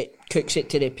 it cooks it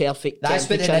to the perfect. That's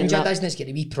what the temperature and ninja that. does, and it's got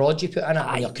a wee prod you put in it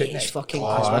when you're cooking It's it. fucking Oh,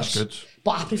 class. that's good.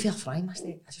 But I prefer frying my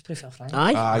steak. I just prefer frying.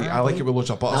 Aye, I like it with loads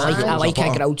of butter. I like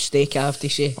a grilled steak. I have to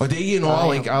say, Oh, do you know? I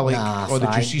like all the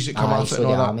frying. juices that come Aye, off it so and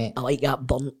all do I, that. mate. I like that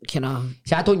burnt kind of.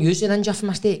 See, I don't use the ninja for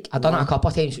my steak. I've done it a couple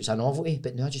of times, so it's a novelty,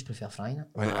 but now I just prefer frying it.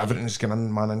 Like, everything's going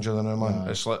in my Ninja now, man.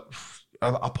 It's like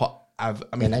I put. I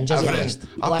mean, The Ninja's everything. best.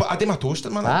 I do my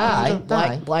toasting, man. Aye.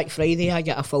 Ninja. Black Friday, I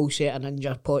get a full set of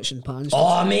Ninja pots and pans.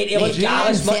 Oh, mate, they look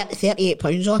gallus.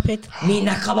 £38 off it. Me,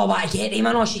 Nicola, what I get him,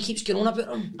 man. She keeps going on about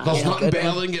them. There's Yeah, nothing good,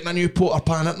 better than getting a new pot or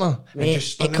pan, isn't there? And Mate,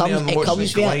 just standing there and watching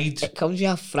it glide. it comes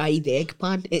with a fried egg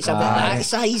pan. It's about that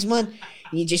size, man.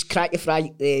 You just crack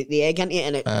the egg into it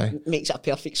and it makes it a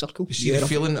perfect circle. You see the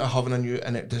feeling of having a new,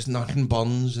 and it does nothing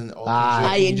burns and all.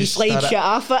 Aye, and you slide shit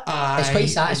off it. It's quite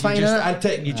satisfying, isn't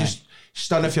it? You just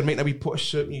stand if you're making a wee pot of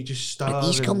soup and you just stir.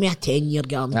 These come with a 10-year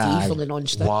guarantee Aye. for the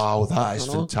non-stick. Wow, that is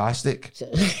I know. fantastic.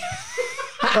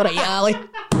 Alright, Ali.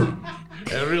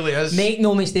 It really is. Make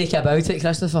no mistake about it,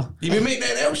 Christopher. You been making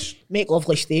anything else? Make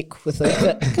lovely steak without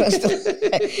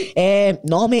it.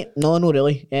 No, mate. No, not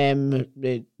really.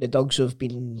 The dogs have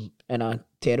been in a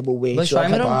terrible way. What's so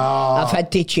wrong with them? I've had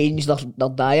to change their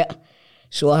diet.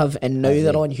 So I have, and now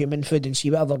they're on human food, and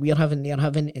see whatever we're having, they're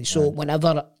having. And so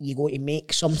whenever you go to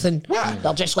make something,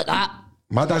 they're just like that.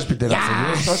 My dad's been doing that for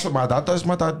years. That's what my dad does.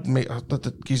 My dad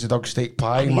gives the dog steak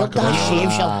pie. Your dad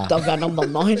shaves your dog a number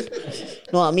 9. Know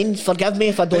what I mean? Forgive me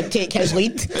if I don't take his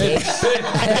lead. Then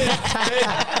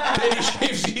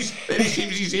he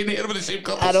shaves his in here with the same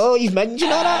colours. I know, he's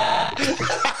minging on it.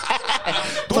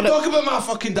 Don't talk about my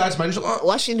fucking dad's minge like that.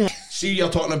 Listen, See, you're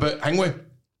talking about Hangway.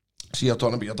 See, you're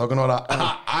talking about your dog and all that.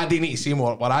 I do need to see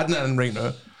more. We're adding it in right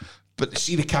now. But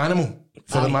see the canimal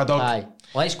for my dog. Aye.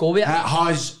 Let's go with it. It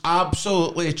has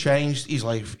absolutely changed his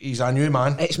life. He's a new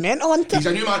man. it's mental, isn't He's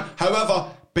it? a new man.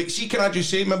 However, but see, can I just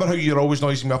say, remember how you're always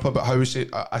noising me up about how I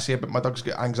say about my dog's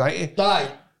got anxiety? Aye.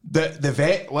 The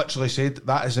vet literally said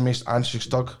that is the most anxious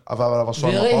dog I've ever saw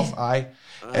Really? him off. Aye.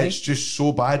 It's just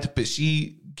so bad. But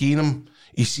see, gain him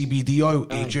his CBD oil,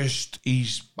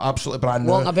 he's absolutely brand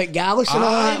new. What about Gallus and all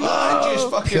Aye, that? man, just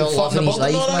fucking Pure love fucking in his about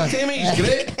and all life, that man. to me.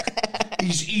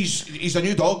 He's great. he's a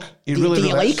new dog. He Do really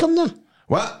you like him though?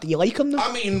 What? Do you like him though?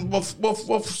 I mean, we're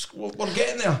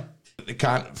getting there. They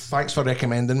can't. Thanks for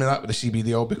recommending me that with the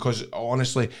CBD oil, because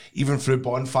honestly, even through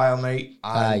bonfire night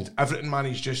and everything, man,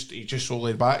 he's just so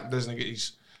laid back. Doesn't get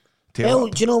his tail Well,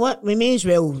 up. do you know what? We may as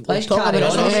well Let's talk carry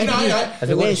about on. it. Have We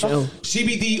you got may as well.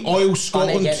 CBD oil Can I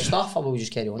Scotland. get the stuff, or will we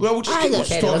just carry on? Well, we'll just Aye, keep that's-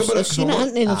 talking about it. I've seen it,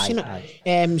 haven't they? I've Aye, seen aye.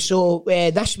 it. So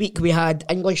this week we had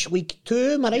English League 2,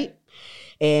 am I right?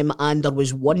 And there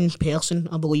was one person,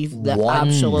 I believe, that One.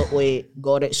 absolutely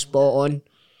got it spot on.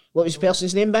 What was the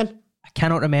person's name, Ben? I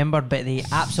cannot remember, but they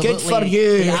absolutely for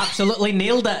you. They absolutely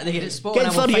nailed it. They get it spot on. Good I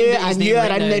will for find you, out his and name you are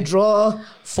right in now. the draw.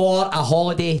 For a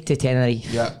holiday to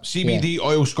Tenerife. Yeah,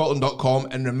 CBDoilscotland.com,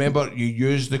 and remember, you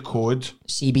use the code.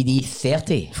 CBD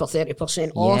 30. For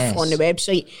 30% off Yes. on the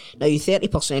website. Now,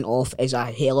 30% off is a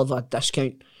hell of a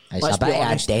discount. It's Let's a be bit of a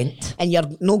honest. dent. And you're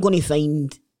not going to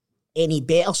find any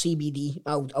better CBD.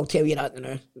 I'll tell you that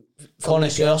now. For me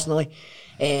Connoisseur. personally.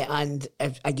 And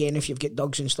if you've got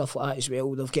dogs and stuff like that as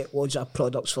well, they've got loads of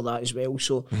products for that as well.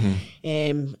 So,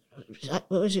 what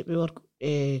was it? We were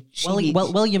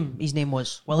William, his name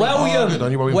was William. Good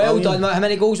on you, William. Well done. How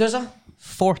many goals was there?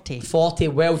 40. 40.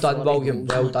 Well done, William.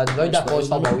 Well done. Round of applause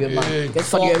for William, man. Good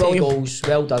for you, 40 William. goals.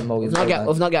 Well done, William.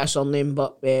 We've not got a surname,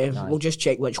 but we'll just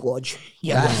check which lodge.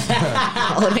 Yeah.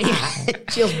 All right.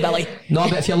 Cheers, Billy. No,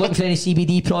 but if you're looking for any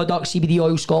CBD products,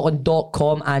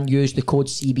 cbdoilscotland.com and use the code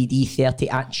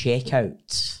CBD30 at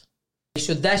checkout.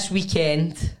 So this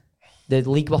weekend, the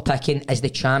league we're picking is the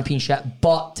Championship,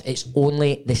 but it's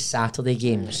only the Saturday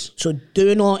games. So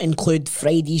do not include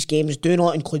Friday's games. Do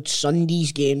not include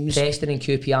Sunday's games. Preston and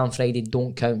QPR on Friday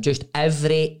don't count. Just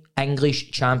every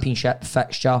English Championship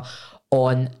fixture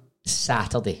on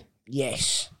Saturday.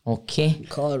 Yes. Okay?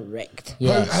 Correct.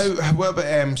 Yes. What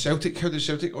about Celtic? How did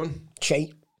Celtic on?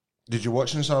 Shite. Did you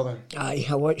watch on Saturday? Aye,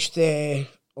 I watched the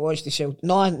Celtic.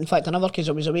 No, in fact, I never, because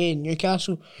I was away in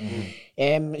Newcastle.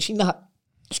 Seen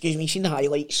the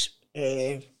highlights.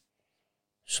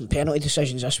 Some penalty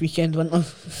decisions this weekend, weren't there?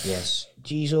 Yes.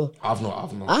 Jeez, oh. I've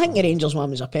not. I think the Rangers one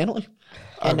was a penalty.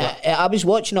 And I was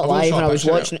watching it I've live, and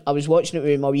also I was watching it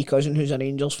with my wee cousin, who's a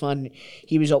Rangers fan.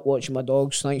 He was up watching my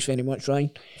dogs. Thanks very much, Ryan.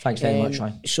 Thanks very much,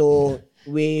 Ryan. So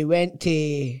we went to,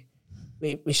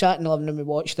 we sat in the living room, we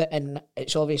watched it, and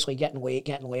it's obviously getting late,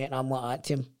 and I'm like that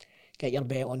to him, get your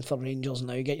bet on for Rangers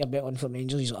now, get your bet on for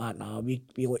Rangers. He's like, nah, we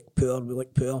look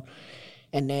poor.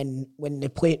 And then when the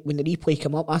replay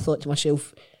came up, I thought to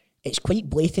myself, it's quite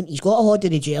blatant. He's got a hold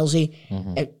of the jersey.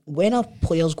 When are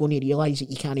players going to realise that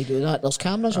you can't do that? There's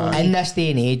cameras on you. In this day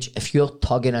and age, if you're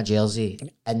tugging a jersey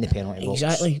in the penalty box,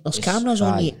 Exactly. There's cameras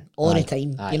on you all the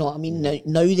time. You know what I mean?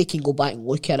 Now they can go back and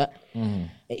look at it.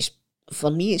 It's,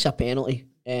 for me, it's a penalty.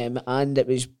 And it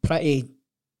was pretty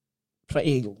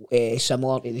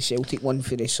similar to the Celtic one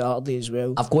for the Saturday as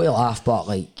well. I've got to laugh, but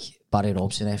like Barry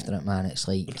Robson after it, man, it's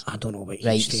like, I don't know about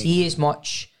right, you, see as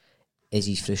much as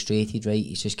he's frustrated, right,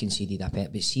 he's just conceded a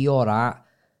pet, but see all that,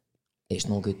 it's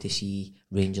not good to see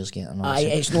Rangers getting on.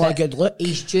 It's not a good look.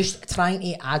 He's just trying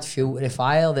to add fuel to the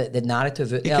fire, the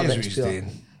narrative out He there. knows what that's he's pure.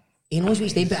 doing. He knows what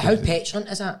he's doing, but how petulant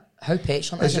is that? How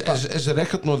petulant is it? Is the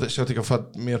record know that Celtic have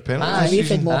had more penalties Aye, this We've had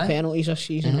season? more Aye. penalties this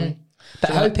season.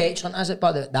 But how petulant is it?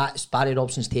 But that's Barry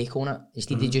Robson's take on it.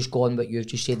 Instead of just going, what you've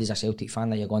just said as a Celtic fan,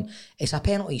 that you're going, it's a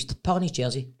penalty, he's pulling his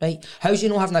jersey, right? How's he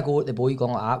not having a go at the boy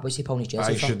going like that? What's he pulling his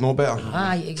jersey I for? should know better.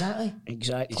 Aye, exactly.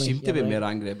 Exactly. You seem to be You're right. more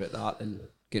angry about that than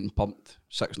getting pumped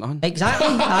 6-0. Exactly.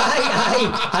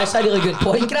 aye. That's a really good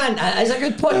point, Grant. That is a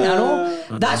good point, I know.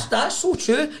 That's so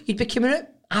true. You'd be coming out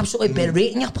absolutely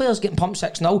berating your players, getting pumped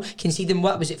 6-0, conceding,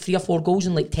 what was it, 3 or 4 goals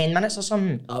in like 10 minutes or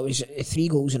something? It was 3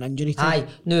 goals in injury time. Aye,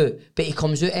 no, but he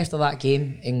comes out after that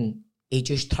game and he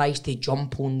just tries to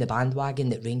jump on the bandwagon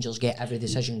that Rangers get every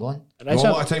decision going. There is Not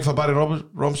a- a lot of time for Barry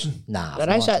Robson. Nah, There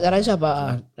is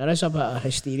a bit of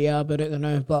hysteria about it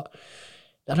now, but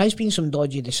there has been some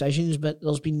dodgy decisions, but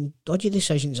there's been dodgy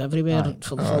decisions everywhere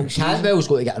for the full season. Cantwell's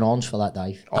got to get an orange for that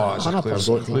dive. Oh, it's a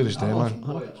 100%. clear as day,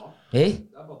 man. Eh?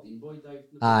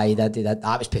 Aye, he did.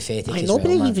 That was pathetic. Aye, as nobody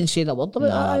well, man. even said a word about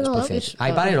Nah, that. it was That pathetic. was-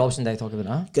 Aye, Barry Robson did talk about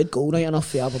that. Good goal, right enough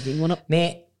for Aberdeen, wasn't it?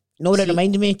 Mate, No, it See-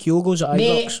 reminded me of Kyogo's at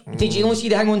mate, Ibrox. did you not see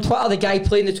the thing on Twitter, the guy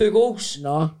playing the 2 goals?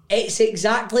 No. It's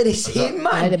exactly the same,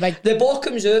 Aye, man. the big- The ball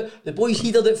comes out, the boys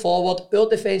headed it forward, our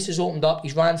defence is opened up,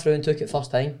 he's ran through and took it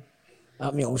first time.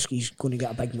 That Miolski's going to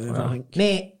get a big move, I think.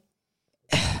 Mate,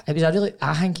 it was a really,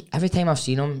 I think every time I've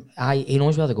seen him, he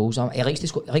knows where the goals are. He likes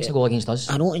to go against us.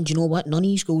 I know, and do you know what? None of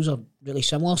these goals are really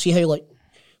similar. See how, like,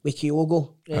 with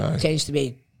Kyogo, it tends to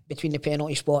be between the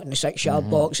penalty spot and the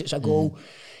 6-yard box, it's a goal.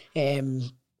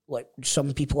 Like,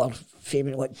 some people are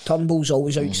famous, like, Turnbull's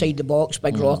always outside the box,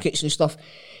 big rockets and stuff.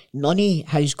 None of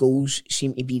his goals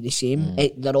seem to be the same.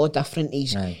 They're all different.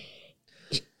 Aye.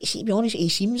 See, to be honest, he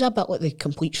seems a bit like the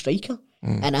complete striker.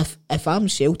 And if I'm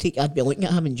Celtic, I'd be looking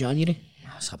at him in January.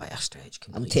 That's a bit of a stretch.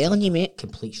 I'm telling you, mate.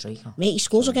 Complete striker. Mate, he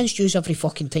scores against you every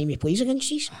fucking time he plays against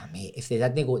you. Ah, mate, if they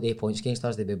didn't go to 8 points against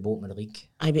us, they'd be bottom of the league.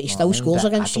 Aye, but he Know still what I mean? scores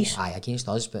But against I you. don't- Aye, against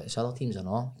us, but it's other teams are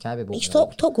not. Can't be bottom He's of the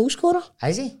league. top goal scorer.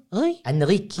 Is he? Aye. In the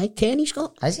league? Aye, 10 he's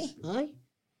got. Is he? Aye.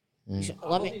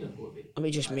 Let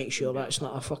me just make sure that's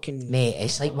not a fucking... Mate,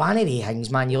 it's like one of the things,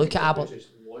 man. You look at Aberdeen.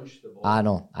 I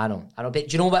know. But do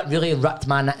you know what really ripped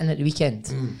my knitting at the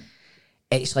weekend?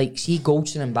 It's like, see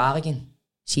Goldson and Barrigan.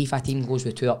 See if a team goes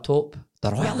with 2 up top.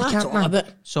 They're all That's like all man. about.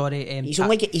 Sorry,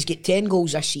 He's got 10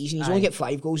 goals this season. He's only got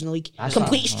 5 goals in the league. That's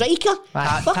Complete striker.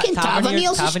 Fucking Tavernier-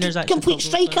 Taverniers. Taverniers actually Complete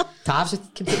top goal striker. Tav's a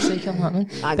complete striker, you know what I mean?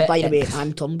 And But by the way,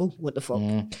 and Turnbull. What the fuck?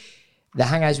 the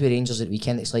thing is with Rangers at the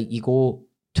weekend, it's like you go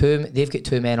they've got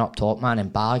 2 men up top, man,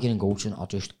 and Bargain and Goldson are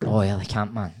just they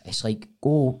can't, man. It's like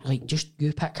go, like just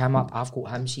you pick him up. I've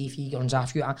got him. See if he runs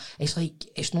after you. It's like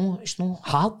it's not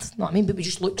hard. You know what I mean? But we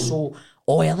just look so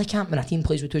elegant when a team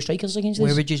plays with 2 strikers against us.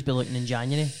 Where would you be looking in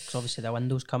January? Because obviously the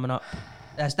window's coming up.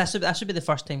 That should be the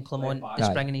first time Clement is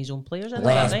bringing his own players in.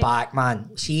 Left right? back,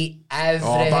 man. See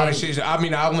everything. Barry says, I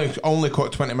mean, I only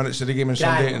caught 20 minutes of the game on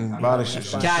Sunday, and Barry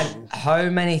says, how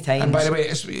many times? and by the way,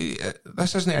 this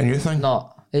isn't a new thing.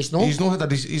 No, it's not. He's not had a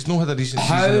decent season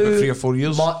in about 3 or 4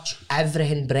 years. How much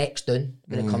everything breaks down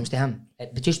when it comes to him.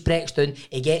 It just breaks down.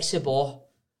 He gets the ball,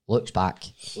 looks back,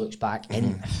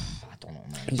 and I don't know,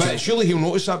 man. But surely he'll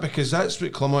notice that, because that's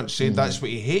what Clement said. That's what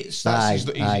he hates. That's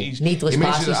he's Needless he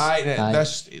mentions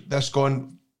passes. This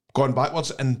gone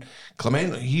backwards. And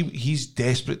Clement, he's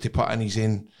desperate to put in his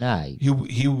own.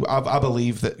 I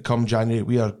believe that come January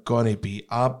we are going to be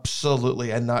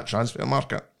absolutely in that transfer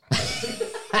market.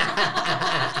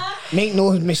 Make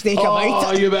no mistake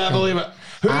about it. You better believe it.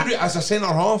 Who as a centre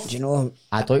half? Do you know?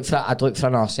 I'd look for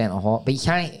another centre half, but you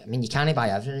can't buy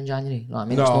everything in January. You know what I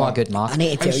mean? No. It's not a good market. I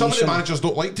need to tell And some you of the something. managers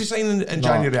don't like to sign in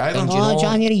January either. No,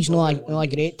 January's not a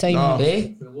great time. No. Eh?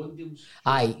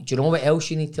 Aye, do you know what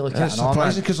else you need to look It's at? I know, man.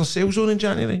 surprising because there's sales on in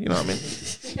January. You know what I mean?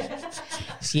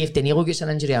 See if Danilo gets an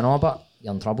injury, I know, but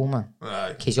you're in trouble, man.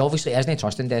 Aye. Because he obviously isn't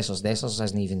trusting Dessers. Dessers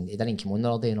isn't even. He didn't come on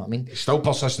the other day. You know what I mean? He's still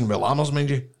persisting with Lammers,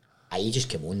 mind you. Aye, he just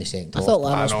came on the second I half. thought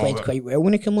Lammers I know, played but- quite well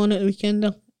when he came on at the weekend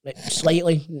there. Like,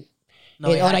 slightly.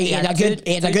 No, He had a good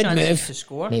chances move. to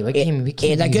score. Mate, He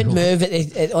had a good move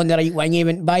on the right wing. He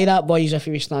went by that, boys, if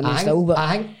he was standing still. But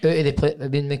I think out of the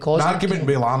play, because The argument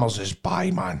with Lammers is buy,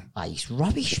 man. he's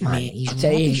rubbish, man. He's I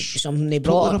tell you rubbish. something, they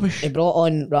Totally brought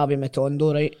rubbish. on Rabbi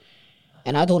Matondo, right?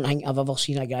 And I don't think I've ever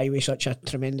seen a guy with such a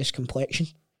tremendous complexion.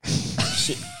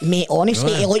 See, mate,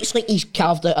 honestly, he looks like he's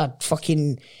carved out a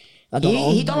fucking... I don't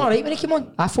know. He done alright when he came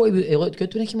on. I thought he looked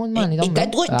good when he came on, man. He done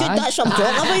did look good, Aye. that's what I'm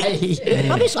talking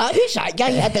about. I was like, who's that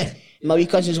guy? My wee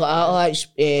cousin's like, oh, that's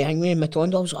Hangman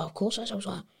Matondo. I was like, of course that's. I was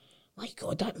like, my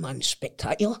God, that man's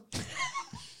spectacular.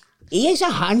 He is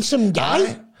a handsome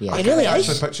guy. Yeah. He really I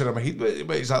actually is. picture him.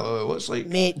 What exactly it looks like.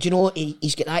 Mate, do you know,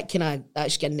 he's got that kind of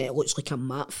that skin that looks like a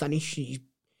matte finish.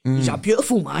 He's a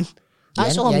beautiful man.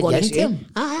 That's all I'm going to you say. into him?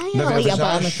 Aye, Nivea I like a bit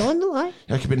of visage. Matondo, aye.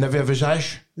 It could be Nivea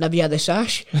Visage. Nivea the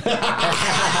sash.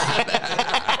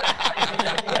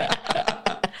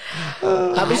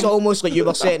 That was almost like you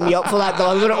were setting me up for that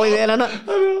deliberately there,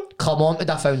 innit? Clement would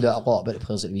have found out a lot about the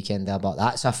players at the weekend there, but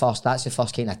that's the first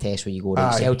kind of test where you go,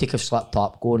 right, Aye. Celtic have slipped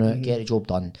up, going out, get the job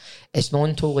done. It's not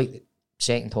until like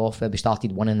second half where we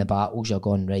started winning the battles, you're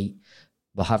going, right,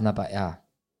 we're having a bit of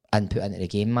input into the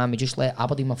game, man. We just let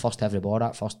Aberdeen were first to every ball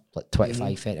that first like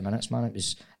 25, 30 minutes, man. It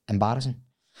was embarrassing.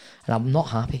 And I'm not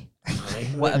happy.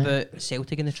 What about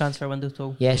Celtic in the transfer window,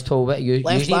 Tol? Yes, Tol, what you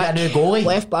Left need a back, new goalie.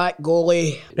 Left back,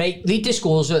 goalie. Right, read the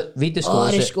scores out. Read the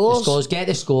scores the out. scores. Get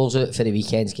the scores out for the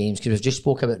weekend's games, because we've just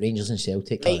spoke about Rangers and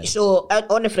Celtic. Right, so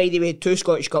on the Friday we had 2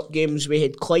 Scottish Cup games. We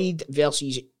had Clyde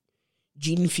versus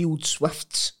Genefield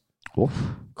Swifts. Oof.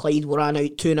 Clyde were ran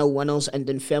out 2-0 winners, and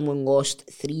Dunfermline lost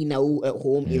 3-0 at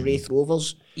home to Wraith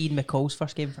Rovers. Ian McCall's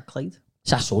first game for Clyde.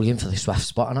 It's a sore game for the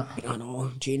Swifts, but innit? I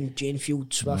know,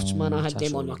 Janefield Swifts, man. I had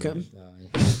them on my curtain.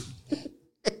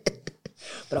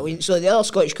 But I went, so the other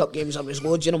Scottish Cup games, there was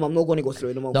loads of them. I'm not going to go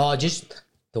through them all. No, just...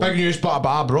 Big news, but a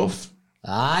bar, bro.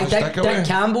 Aye, Stick away. Dick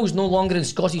Campbell's no longer in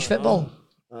Scottish football.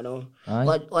 I know. Aye.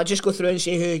 Let's just go through and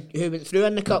say who went through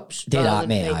in the Cups. Do that, rather than-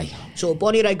 mate, right. aye. So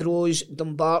Bonnyrigg Rose,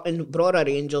 Dumbarton, Brora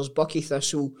Rangers, Bucky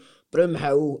Thistle, Broom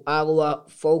Hill, Alloa,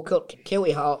 Falkirk,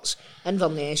 Kelty Hearts,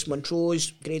 Inverness,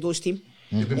 Montrose, Grado's team.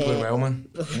 You've been playing well, man.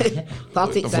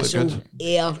 Partick They've looked Thistle, good.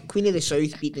 Ayr, Queen of the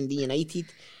South beat Dundee United,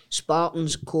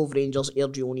 Spartans, Cove Rangers,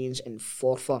 Airdrieonians and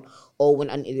Forfar all went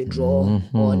into the draw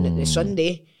on the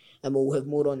Sunday, and we'll have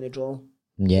more on the draw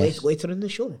Yes. later in the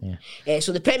show.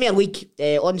 So the Premier League,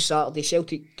 on Saturday,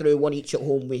 Celtic drew 1 each at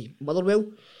home with Motherwell.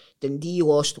 Dundee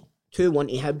lost 2-1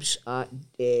 to Hibs at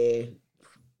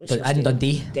In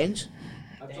Dundee.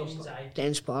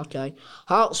 Dens Park, aye.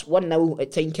 Hearts 1-0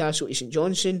 at Tynecastle to St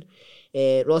Johnstone.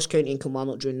 Ross County and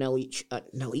Kilmarnock drew nil each.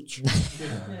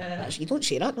 You don't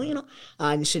say that, don't you know?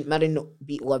 And St Mirren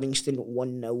beat Livingston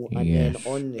 1-0. And then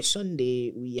on the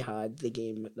Sunday we had the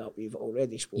game that we've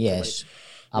already spoken Yes. about.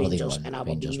 Aberdeen Rangers won. and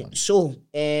Rangers Aberdeen. won. So,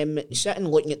 sitting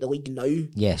looking at the league now,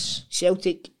 Yes.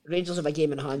 Celtic, Rangers have a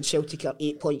game in hand. Celtic are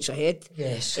 8 points ahead.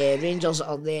 Yes. Rangers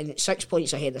are then 6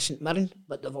 points ahead of St Mirren,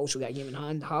 but they've also got a game in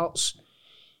hand. Hearts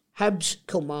Hibs,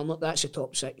 Kilmarnock, that's the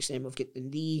top 6. Then we've got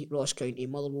Dundee, Ross County,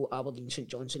 Motherwell, Aberdeen, St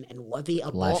Johnstone, and Livy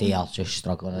are Livy bottom. are just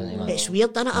struggling, isn't it, man? It's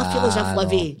weird, isn't it? I feel as if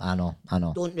Livy I know.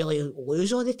 don't really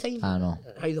lose all the time. I know.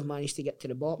 How they've managed to get to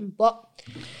the bottom. But,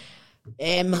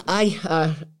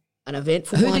 an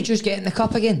eventful Who one. did you just get in the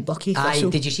cup again? Bucky Aye, Thistle.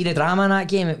 did you see the drama in that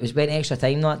game? It was went extra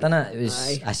time, that didn't it? It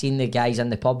was. Aye. I seen the guys in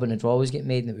the pub when the draw was getting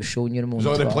made, and it was showing you the Was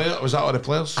moment. that all the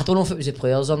players? I don't know if it was the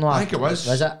players or not. I think it was.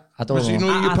 Was it? I don't Was know. it, you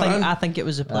know, you put in? I think it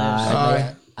was the players.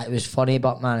 Aye. It was funny,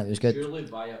 but man, it was good. Surely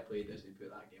Via played this and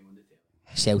put that game on the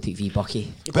telly. Celtic v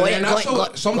Bucky. But then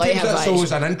sometimes that's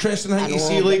always an interesting thing. You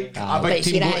see, like, a big But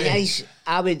see, team go that to... is,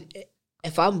 I would,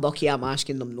 if I'm Bucky, I'm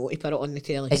asking them not to put it on the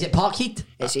telly. Is it Parkhead?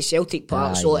 It's a Celtic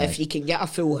Park, so if you can get a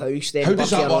full house, then How does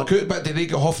Bucky that are work on out? But did they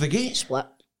get off the gate? split.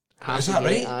 Is that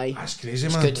right? Aye, That's crazy,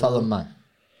 It's man. good for them, man.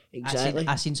 exactly.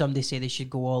 I seen somebody say they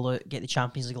should go all out, get the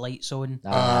Champions League lights on,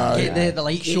 Aye, get the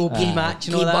light show pre-match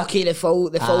and all Give that. Bucky the full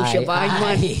shebang,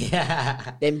 man.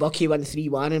 Yeah. Then Bucky won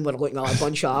 3-1 and we're looking at a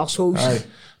bunch of arseholes.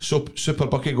 Super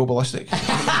Bucky go ballistic.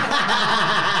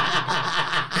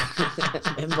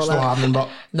 Remember It's that? not happening, but...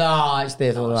 No, it's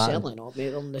definitely that. Certainly not, mate.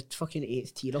 They're in the fucking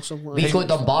 8th tier or something. We got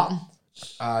Dumbarton.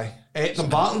 Aye.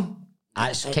 Dumbarton.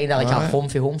 That's kind of like a home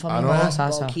for me. I know. That's a...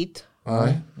 Balkhead.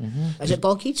 Aye. Is it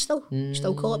Balkhead still?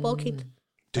 Still call it Balkhead?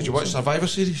 Did you watch Survivor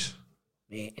Series?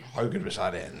 Mate. How good was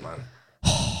that end, man?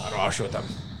 I know, I showed them.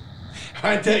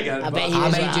 I take it. I but- bet he I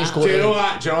was might just go Do you to- know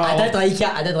what? Do you know what? I did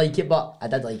like it, but I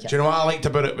did like it. Do you know what I liked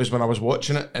about it was when I was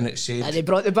watching it and it said... And they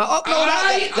brought the bat up. No,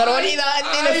 they're on it,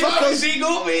 the fuckers. They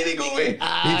got me.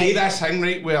 They did this thing,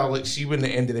 right, where, like, see when the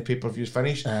end of the pay-per-view's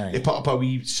finished, they put up a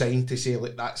wee sign to say,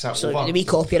 like, that's it, So over. the wee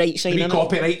copyright sign, The wee innit?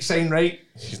 copyright sign, right?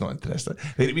 He's not interested.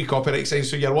 The wee copyright sign.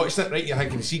 So you're watching it, right? You're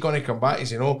thinking, is he going to come back? He's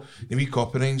saying, no. The wee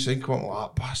copyright sign come up, like, ah,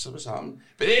 bastard, what's happening?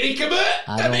 But then he come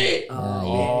out, didn't he? Yeah, it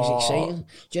was exciting.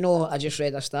 Do you know, I just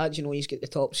read a stat, do you know he's got the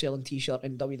top selling t-shirt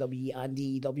in WWE and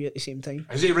AEW at the same time?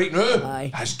 Is he right now?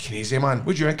 Aye. That's crazy, man.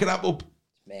 What do you think of that, Bob?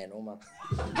 Man, oh man.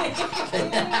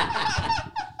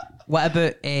 What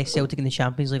about Celtic in the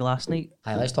Champions League last night?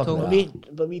 Aye, let's talk So about Were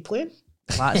that. we playing?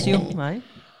 Lazio, aye.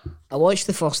 I watched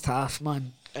the first half,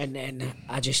 man, and then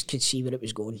I just could see where it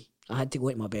was going. I had to go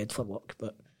to my bed for work,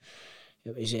 but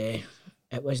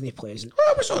it wasn't pleasant.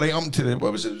 Well, it was all right up to the...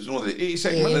 What was it? It was only the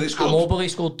 82nd minute they scored. Mobley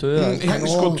scored 2. He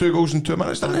scored 2 goals in 2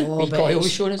 minutes, didn't he? Oh, We but got it's-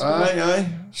 was showing us. Aye.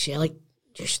 see, like,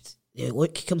 just they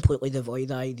look completely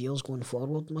devoid of ideals going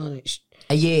forward, man. It's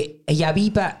Are you a wee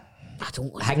bit? I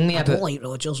don't like. Hang me I a bit. don't like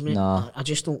Rodgers, mate. No. I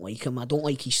just don't like him. I don't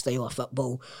like his style of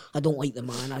football. I don't like the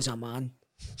man as a man,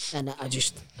 and I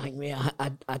just think, mate,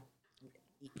 I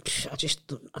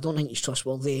don't think he's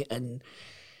trustworthy. And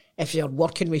if you're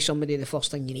working with somebody, the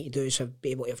first thing you need to do is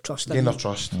be able to have trust in Gain them. their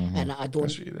trust. And I don't.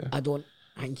 That's what you do. I don't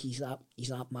think he's that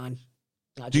man.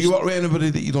 Do you work with anybody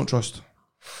that you don't trust?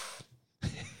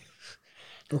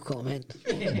 No comment.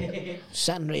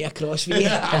 Sitting right across from you.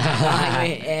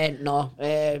 Anyway, no.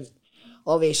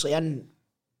 Obviously,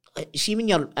 see when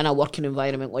you're in a working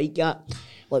environment like that,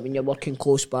 like when you're working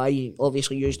close by,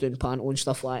 obviously you're doing panto and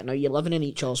stuff like that. Now you're living in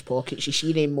each other's pockets. You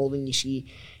see them more than you see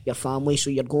your family, so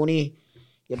you're going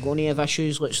to have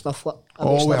issues like stuff like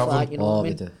Oh, we have that. them. You know what I we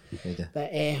mean? do.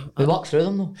 But We walk through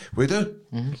them though. We do.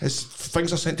 It's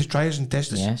things are sent to try us and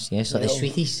test us. Yes, like the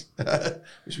sweeties.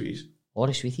 Sweeties. Or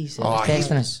the sweeties. They're Oh, just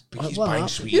testing us. He's What buying that?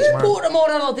 sweeties, You man. bought them all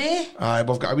the other day. Aye,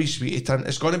 we've got a wee sweetie tin.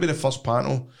 It's going to be the first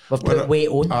panto. We've put weight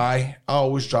on. Aye, I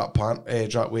always drop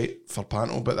weight for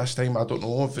panto, but this time I don't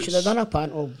know if it's... should have done a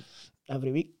panto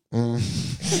every week.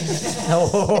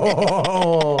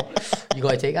 Oh, you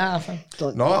got to take that off.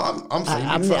 No, I'm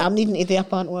fine. I'm needing to do a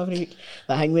panto every week.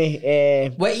 But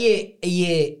anyway, What are you?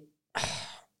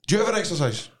 Do you ever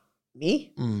exercise?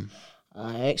 me?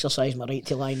 I exercise my right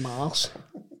to line my arse.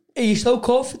 Are you still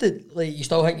confident? Like you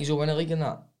still think he's will win a league in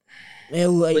that?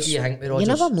 Well, What do you think with you Rodgers?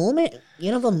 never know, mate.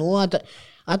 You never know.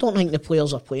 I don't think the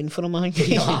players are playing for him, I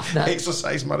think. Nah.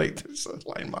 Exercise my right to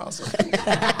line my arse.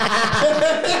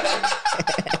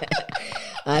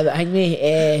 But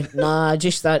anyway, nah,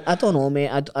 just that. I don't know, mate.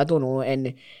 I don't know.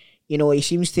 And, you know, he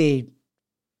seems to...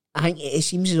 I think it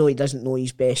seems as though he doesn't know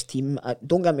his best team.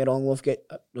 Don't get me wrong, we've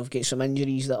got some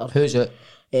injuries that are... Who's it?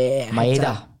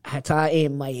 Maeda. Hatate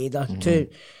and Maeda. Two...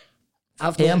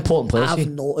 They're important players, I've eh?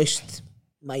 noticed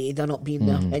Maeda not being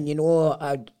there. And, you know,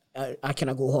 I kind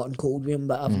of go hot and cold with him,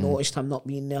 but I've noticed him not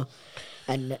being there.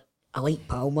 And I like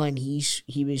Palma, and he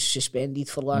was suspended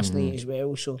for last night as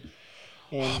well, so...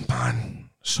 Man,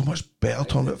 So much better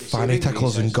talking about fanny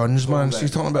ticklers and guns, man. So you're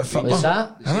talking about football. What's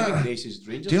that? Saving Grace is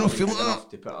Rangers. Do you not aren't feel good that? enough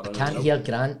to put her I on can't the hear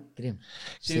Grant, Graham.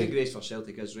 Saving Grace for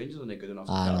Celtic is Rangers only good enough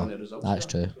to put her on the results. That's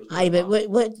there. true. Aye, but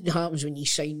what happens when you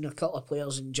sign a couple of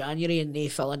players in January and they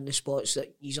fill in the spots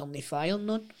that he's only firing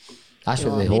on? That's You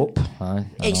know what we what I mean? hope. Aye,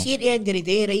 I It's know. at the end of the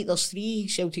day, right? There's 3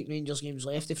 Celtic Rangers games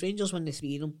left. If Rangers win the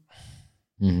 3 of them,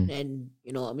 then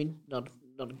you know what I mean. They'll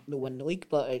win the league,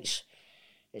 but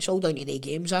it's all down to the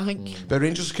games, I think. But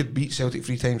Rangers could beat Celtic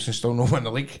 3 times and still not win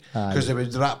the league because they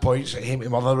would rat points at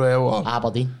Hampton Motherwell or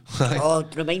Aberdeen. Oh,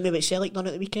 remind me what Celtic done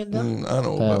at the weekend. There. I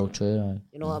know. Well, But true. Aye.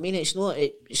 You know what I mean? It's not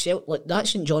like that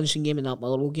St Johnson game and that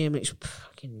Motherwell game. It's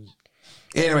fucking.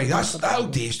 anyway, that'll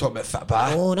do. Stop about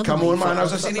football. Oh, never Come mind on, man.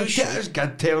 As I football, said, football it's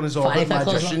good telling us all Fanny about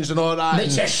ticklers, magicians and all that.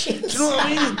 Magicians. Do you know what I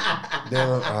mean? They're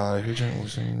like, who do you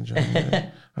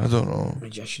listen? I don't know.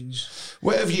 Magicians.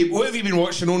 What have you been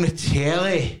watching on the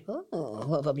telly? Oh,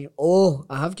 what have I been? Oh,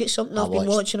 I have got something I've been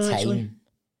watched watching actually.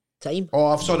 Time. Oh,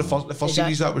 I've saw the first Is that-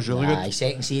 series. That was really Aye, good.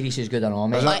 second series is good and all,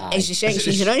 mate. Like, Aye. is the second Is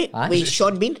it- season out? Aye. With Is it-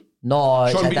 Sean Bean? No,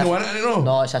 it's Sean a Bean diff- won it, I don't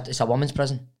know. No, it's a women's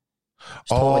prison. It's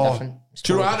totally Oh, different. It's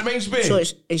do you know totally what that reminds me?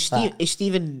 So is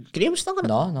Stephen Graham still in it?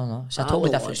 No. It's a I totally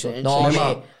don't different watch show. it, No,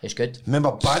 it's- mate, it's good.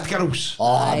 Remember Bad Girls?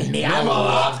 Oh, mate, I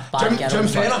love Bad Jim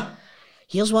Girls. Fenner?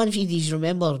 Here's one for you. Do you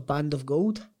remember Band of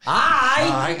Gold?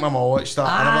 Aye! I think my mum watched that. I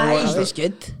Aye. never That watched was it.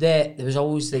 good. There was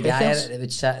always the guy Vickers? that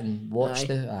would sit and watch Aye.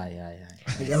 the... Aye.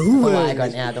 The Who Don't want to is? go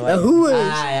into that, don't The want to- Who is?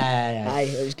 Aye. Aye,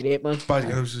 it was great, man. Bad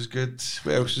Girls is good.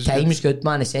 What else is Time's good,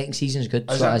 man. The second season's good.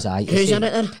 Is So it? is aye. Who's in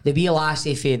it then? The wee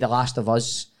lassie for The Last of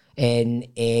Us, and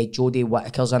Jodie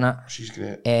Whittaker's in it, good? She's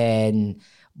great. and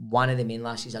one of the main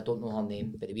lassies, I don't know her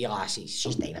name, but the wee lassie,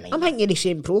 she's dynamite. I'm thinking of the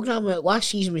same programme. Last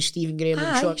season was Stephen Graham and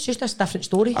Aye, Sean. it's just a different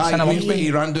story. It's in a Aye, women's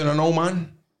he ran down an old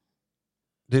man.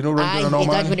 They know run Aye, down an old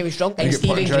he man. did when he was drunk. He And get put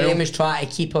in Stephen jail. Graham was trying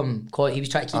to keep him. He was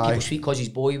trying to keep Aye. people sweet because his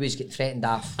boy was getting threatened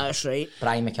off. That's right.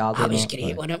 Brian McCarthy. That was and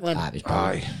great, wasn't it, man? Aye, it was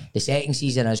brilliant. Aye. The second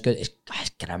season is good. It's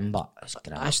grim, but it's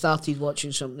grim. I started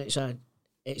watching something.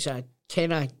 It's a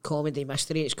kind of comedy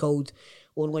mystery. It's called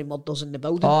Only Murders in the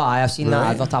Building. Oh, aye, I've seen that Right.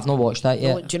 advert. I've not watched that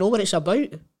yet. Do you know what it's about?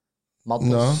 Murders.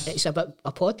 No. It's about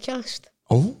a podcast.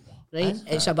 Oh. Right,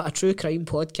 it's about a true crime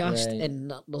podcast, Right.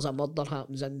 and there's a murder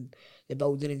happens in the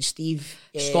building. And Steve,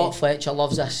 Scott Fletcher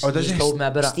loves this. Oh, does He's he? told me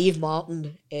about it. Steve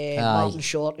Martin, Martin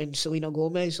Short, and Selena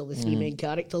Gomez are the 3 main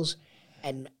characters.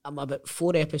 And I'm about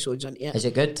 4 episodes into it. Is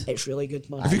it good? It's really good,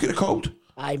 man. Have you got a cold?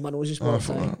 Aye, my nose is blocked.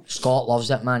 Aye. Scott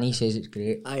loves it, man. He says it's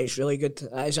great. Aye, it's really good.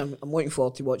 I'm looking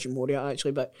forward to watching more of it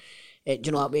actually. But do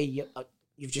you know what I mean?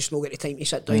 You've just not got the time to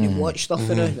sit down and watch stuff.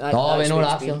 You know? Oh, we That's know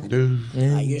what that it's been.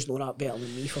 feeling. Aye, you know that better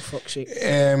than me, for fuck's sake.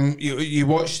 You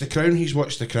watched The Crown? He's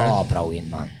watched The Crown. Oh, brilliant,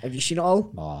 man. Have you seen it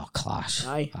all? Oh, class.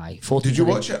 Aye. 14th Did you of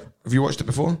watch it? Have you watched it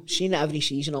before? Seen it every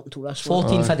season up until this one.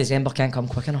 14th of December can't come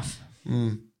quick enough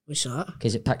What's that?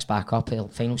 because it picks back up. The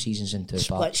final season's in 2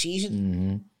 Split parts.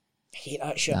 season? I hate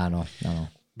that shit. I know.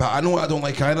 But I know what I don't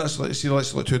like either. It's like, see,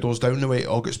 let's look 2 doors down the way it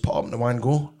all gets put up in one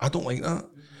go. I don't like that.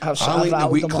 I've I like the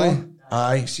rattled them all. weekly.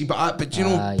 Aye, see, but do you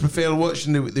know, Aye. prefer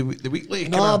watching the weekly?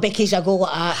 No, kinda- because I go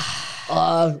like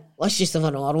that. Let's just have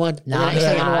another one. Nah, And the next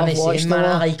thing you know, I'm the I've watched same, them man.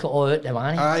 I all. like it all out the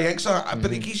money. I think so,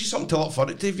 but it gives you something to look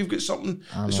forward to. If you've got something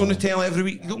that's on the telly every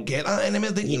week, you don't get that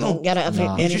anymore, do you? You know? don't get it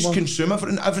Nah. You just anymore. consume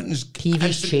everything. Everything's TV's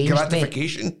instant changed, mate.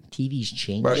 gratification. TV's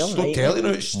changed. But it's You're not right, telly now,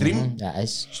 it's streaming. That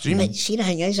is. Streaming. But see, the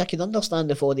thing is, I could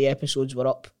understand if all the episodes were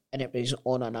up and it was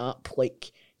on an app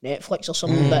like Netflix or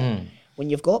something, but when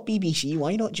you've got BBC,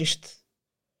 why not just...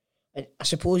 I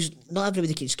suppose not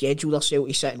everybody can schedule themselves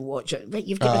to sit and watch it. Right,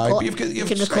 you've got Aye, record, but you've you got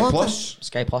can Sky record Plus.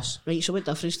 Sky Plus. it. Right, so what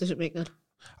difference does it make then?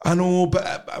 I know,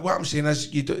 but what I'm saying is,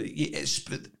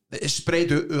 it's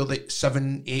spread out over like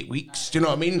 7-8 weeks. Do you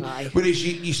know what I mean? Aye. Whereas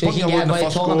you So spun you your can load in get the about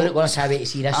first talking about it, go. going to have to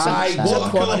see this. Aye, That's what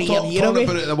it. quarter of a year talking away.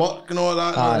 about it, the work and all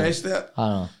that, and all the rest of it. I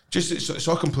know. Just it's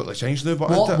all completely changed now,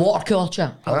 but isn't it? Water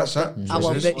culture. That's it. I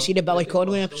loved it. See the Billy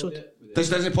Conway episode? Does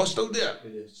Disney Plus still do it?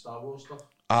 With the Star Wars stuff.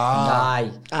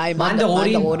 Aye. Aye,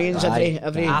 Mandalorian. Mandalorian's Aye.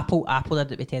 every... Apple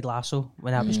did it with Ted Lasso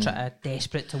when I was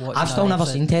desperate to watch. I've still never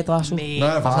seen Ted Lasso. Mate, No,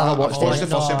 I've never watched the it.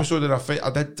 first No. episode and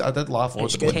I did laugh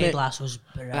It's audibly. good. Ted Lasso's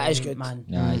brilliant, That is good. man.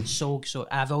 Aye. So.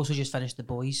 I've also just finished The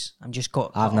Boys. I'm just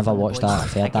got. I've never watched that.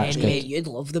 I've heard that's Again, good. Mate, you'd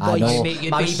love the I boys. know. Mate,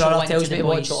 you'd My be wee so brother into tells The me to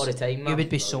watch Boys. it all the time, You man. would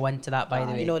be so into that, by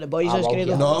the way. You know what the boys I is will great.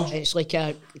 get No. It's like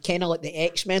a kind of like the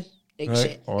X-Men.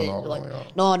 Right. Oh, no, like, yeah.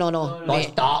 no. No, it's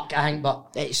Mate, dark, I think, but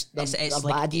it's It's they're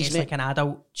like baddies, it's mate. like an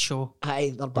adult show.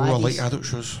 Aye, they're Oh, I like baddies. adult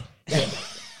shows.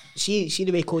 See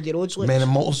the way Cody Rhodes looks. Men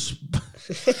and Motors.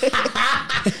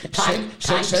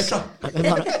 Etc.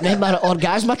 Remember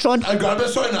Orgasmatron? I grabbed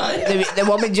this one, aye. The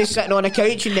woman just sitting on a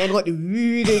couch and then like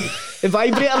the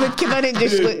vibrator would come in and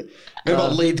just like...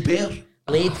 Remember Laid Bear?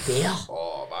 Laid Bear.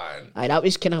 Oh, man. Aye, that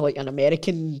was kind of like an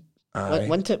American... Aye.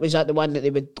 Wasn't it? Was that the one that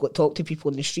they would like, talk to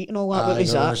people in the street and all that? What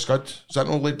was that? Scud. Is that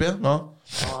no Laid Bear? No.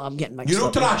 Oh, I'm getting mixed Euro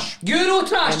up. Trash.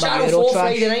 Eurotrash, Channel 4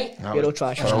 Friday night.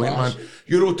 Eurotrash. Brilliant, man.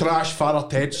 Euro Trash, Father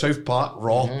Ted, South Park,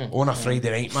 Raw on a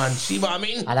Friday night, man. See what I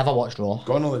mean? I never watched Raw.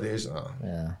 Gone all the days.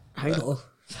 Yeah. I know.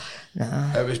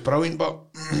 It was brilliant, but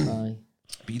Aye.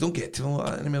 you don't get to know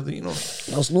that anymore, do you know?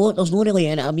 There's no really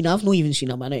in it. I mean, I've not even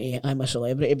seen a minute of I'm a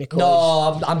Celebrity because...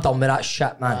 No, I'm done with that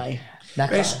shit, man. Aye.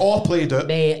 It's all played out.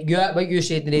 Mate, what you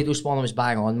said in the radio this morning was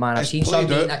bang on, man. I've It's seen played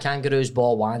somebody out. eating a kangaroo's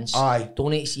ball once. Aye.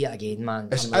 Don't need to see it again, man.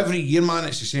 It's I'm like- every year, man.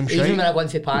 It's the same shit. Even when I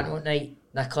went for Pint one night,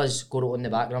 Nicola's got it on the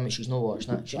background and she's not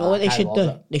watching it. Do you know what they should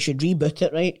do? They should reboot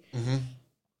it, right?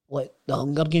 Like the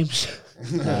Hunger Games.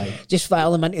 Just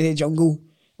file them into the jungle.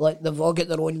 Like they've all got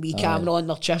their own wee camera on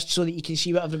their chest so that you can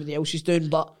see what everybody else is doing,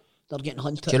 but they're getting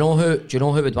hunted. Do you know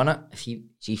who would win it? If he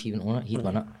went on it, he'd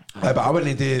win it. Aye, but I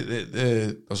wouldn't do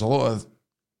the there's a lot of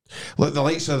like the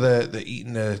likes of the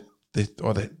eating the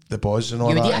buzz and all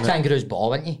You would that. eat a innit? kangaroo's ball,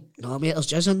 wouldn't you? No, mate, there's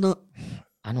jizz in that.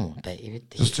 I know, but he would.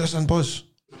 There's just in buzz.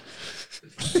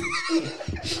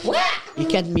 You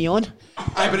kidding me on?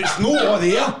 Aye, but it's no all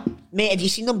there. Mate, have you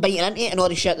seen them biting into it and all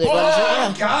the shit that Oh, runs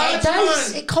out there? God, It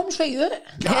does. man. It comes right out.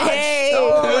 Hey!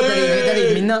 Oh, did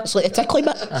he mean that? It's like a tickly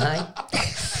bit. Aye.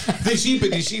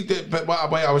 But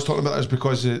why I was talking about that is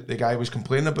because the guy was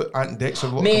complaining about Ant and Dex.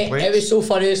 Mate, it was so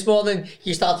funny this morning.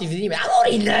 He started with me. I'm not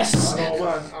reading this. I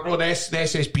know the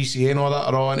SSPCA and all that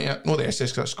are all in it. Not the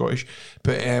SS because that's Scottish,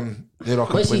 but they're all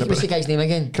What's complaining the about guy's name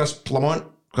again? Chris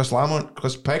Lamont,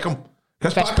 Chris Peckham.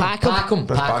 Chris Packham.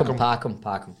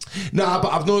 Packham. Nah,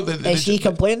 but I've known that. Is he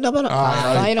complaining about it?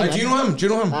 Aye. Fire him Do you in. know him? Do you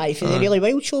know him? Aye, for the Really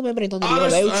Wild Show. Remember he done the Ah, Really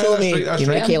that's- Wild aye, Show that's with right, that's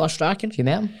right. Kayla Strachan? Have you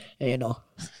met him? No.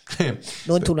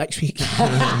 Not until next week.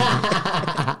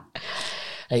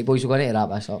 Right, boys, we're going to wrap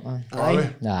this up, man. Aye.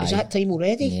 Aye. Is that time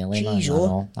already? Nearly, man. Jeez,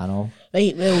 oh. I know.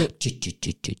 Right, well.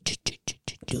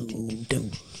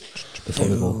 Before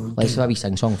we go, let's have a wee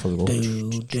sing song before we go.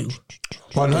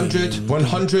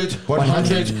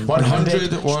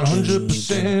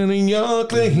 100% in your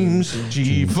claims.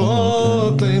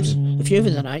 G4 claims. If you've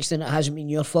had an accident, it hasn't been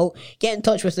your fault. Get in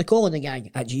touch with Nicole and the gang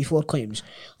at G4 Claims.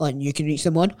 And you can reach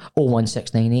them on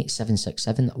 01698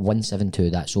 767 172.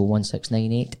 That's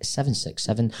 01698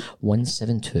 767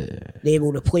 172. They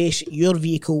will replace your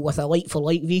vehicle with a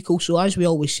like-for-like vehicle. So as we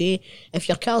always say, if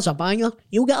your car's a banger,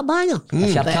 you'll get a banger.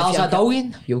 If your But car's a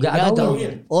dullion, you'll get a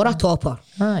dullion. Or a topper.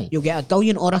 Aye. You'll get a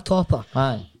dullion or a topper.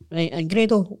 Aye. Right, and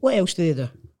Grado, what else do they do?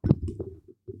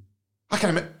 I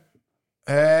can't admit.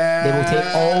 They will take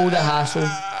all the hassle.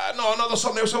 No, there's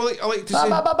something else I like to say.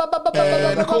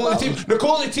 Nicole and the team.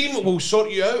 Nicole and the team will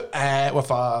sort you out with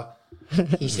a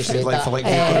He's just said like for that. like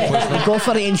vehicle replacement. Go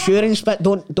for the insurance, but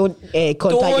don't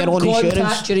contact your own Don't insurance.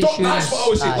 contact your That's insurance. what I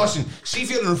always say. Aye. Listen, see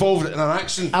if you're involved in an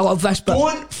accident. I love this bit.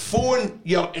 Don't phone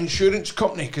your insurance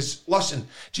company because, listen,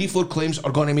 G4 Claims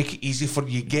are going to make it easy for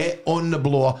you. Get on the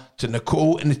blower to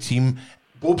Nicole and the team.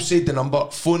 Bob said the number,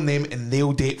 phone them and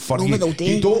they'll do it for No, you. but they'll do.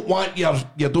 You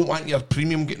don't want your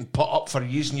premium getting put up for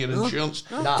using your insurance.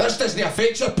 This doesn't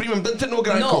affect your premium, didn't it? No,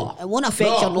 Grand Cole? It won't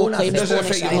affect your no claims It doesn't bonus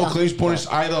affect your no either. claims bonus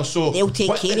either. So They'll take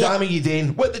what care the of it. damn are you doing?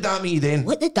 What the damn are you doing?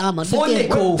 What the damn are Phone they doing?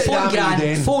 Nicole, What the phone damn are you Grant,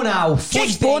 doing? phone Al, phone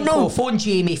Just phone Benko, them. phone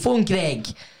Jamie, phone Greg.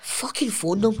 Fucking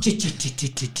phone them.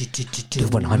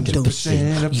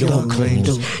 100% of your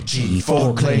claims.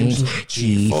 G4 claims.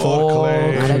 G4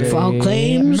 And file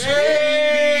claims.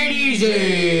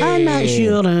 And that's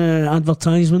your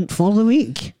advertisement for the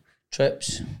week.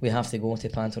 Trips, we have to go to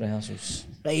Pant rehearsals.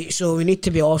 Right, so we need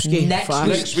to be Oski Next fast.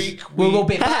 Next week We will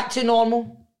be back to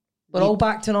normal. We're all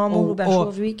back to normal. We'll be a show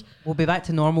every week. We'll be back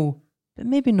to normal, but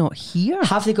maybe not here.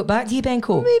 Have they got back to you,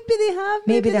 Benko? Maybe they have.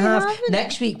 Maybe they have. haven't.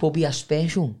 Next week will be a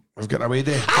special. We've got an away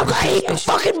day. I'm going to eat a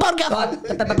fucking burger.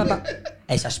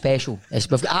 It's a special. I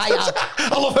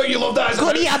love how you love that. Go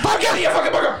and eat a burger. Eat a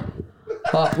fucking burger.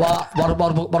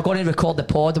 We're going to record the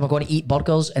pod and we're going to eat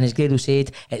burgers. And as Grado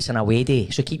said, it's an away day.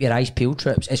 So keep your eyes peeled,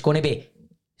 Trips. It's going to be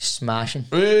smashing.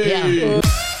 Hey. Yeah.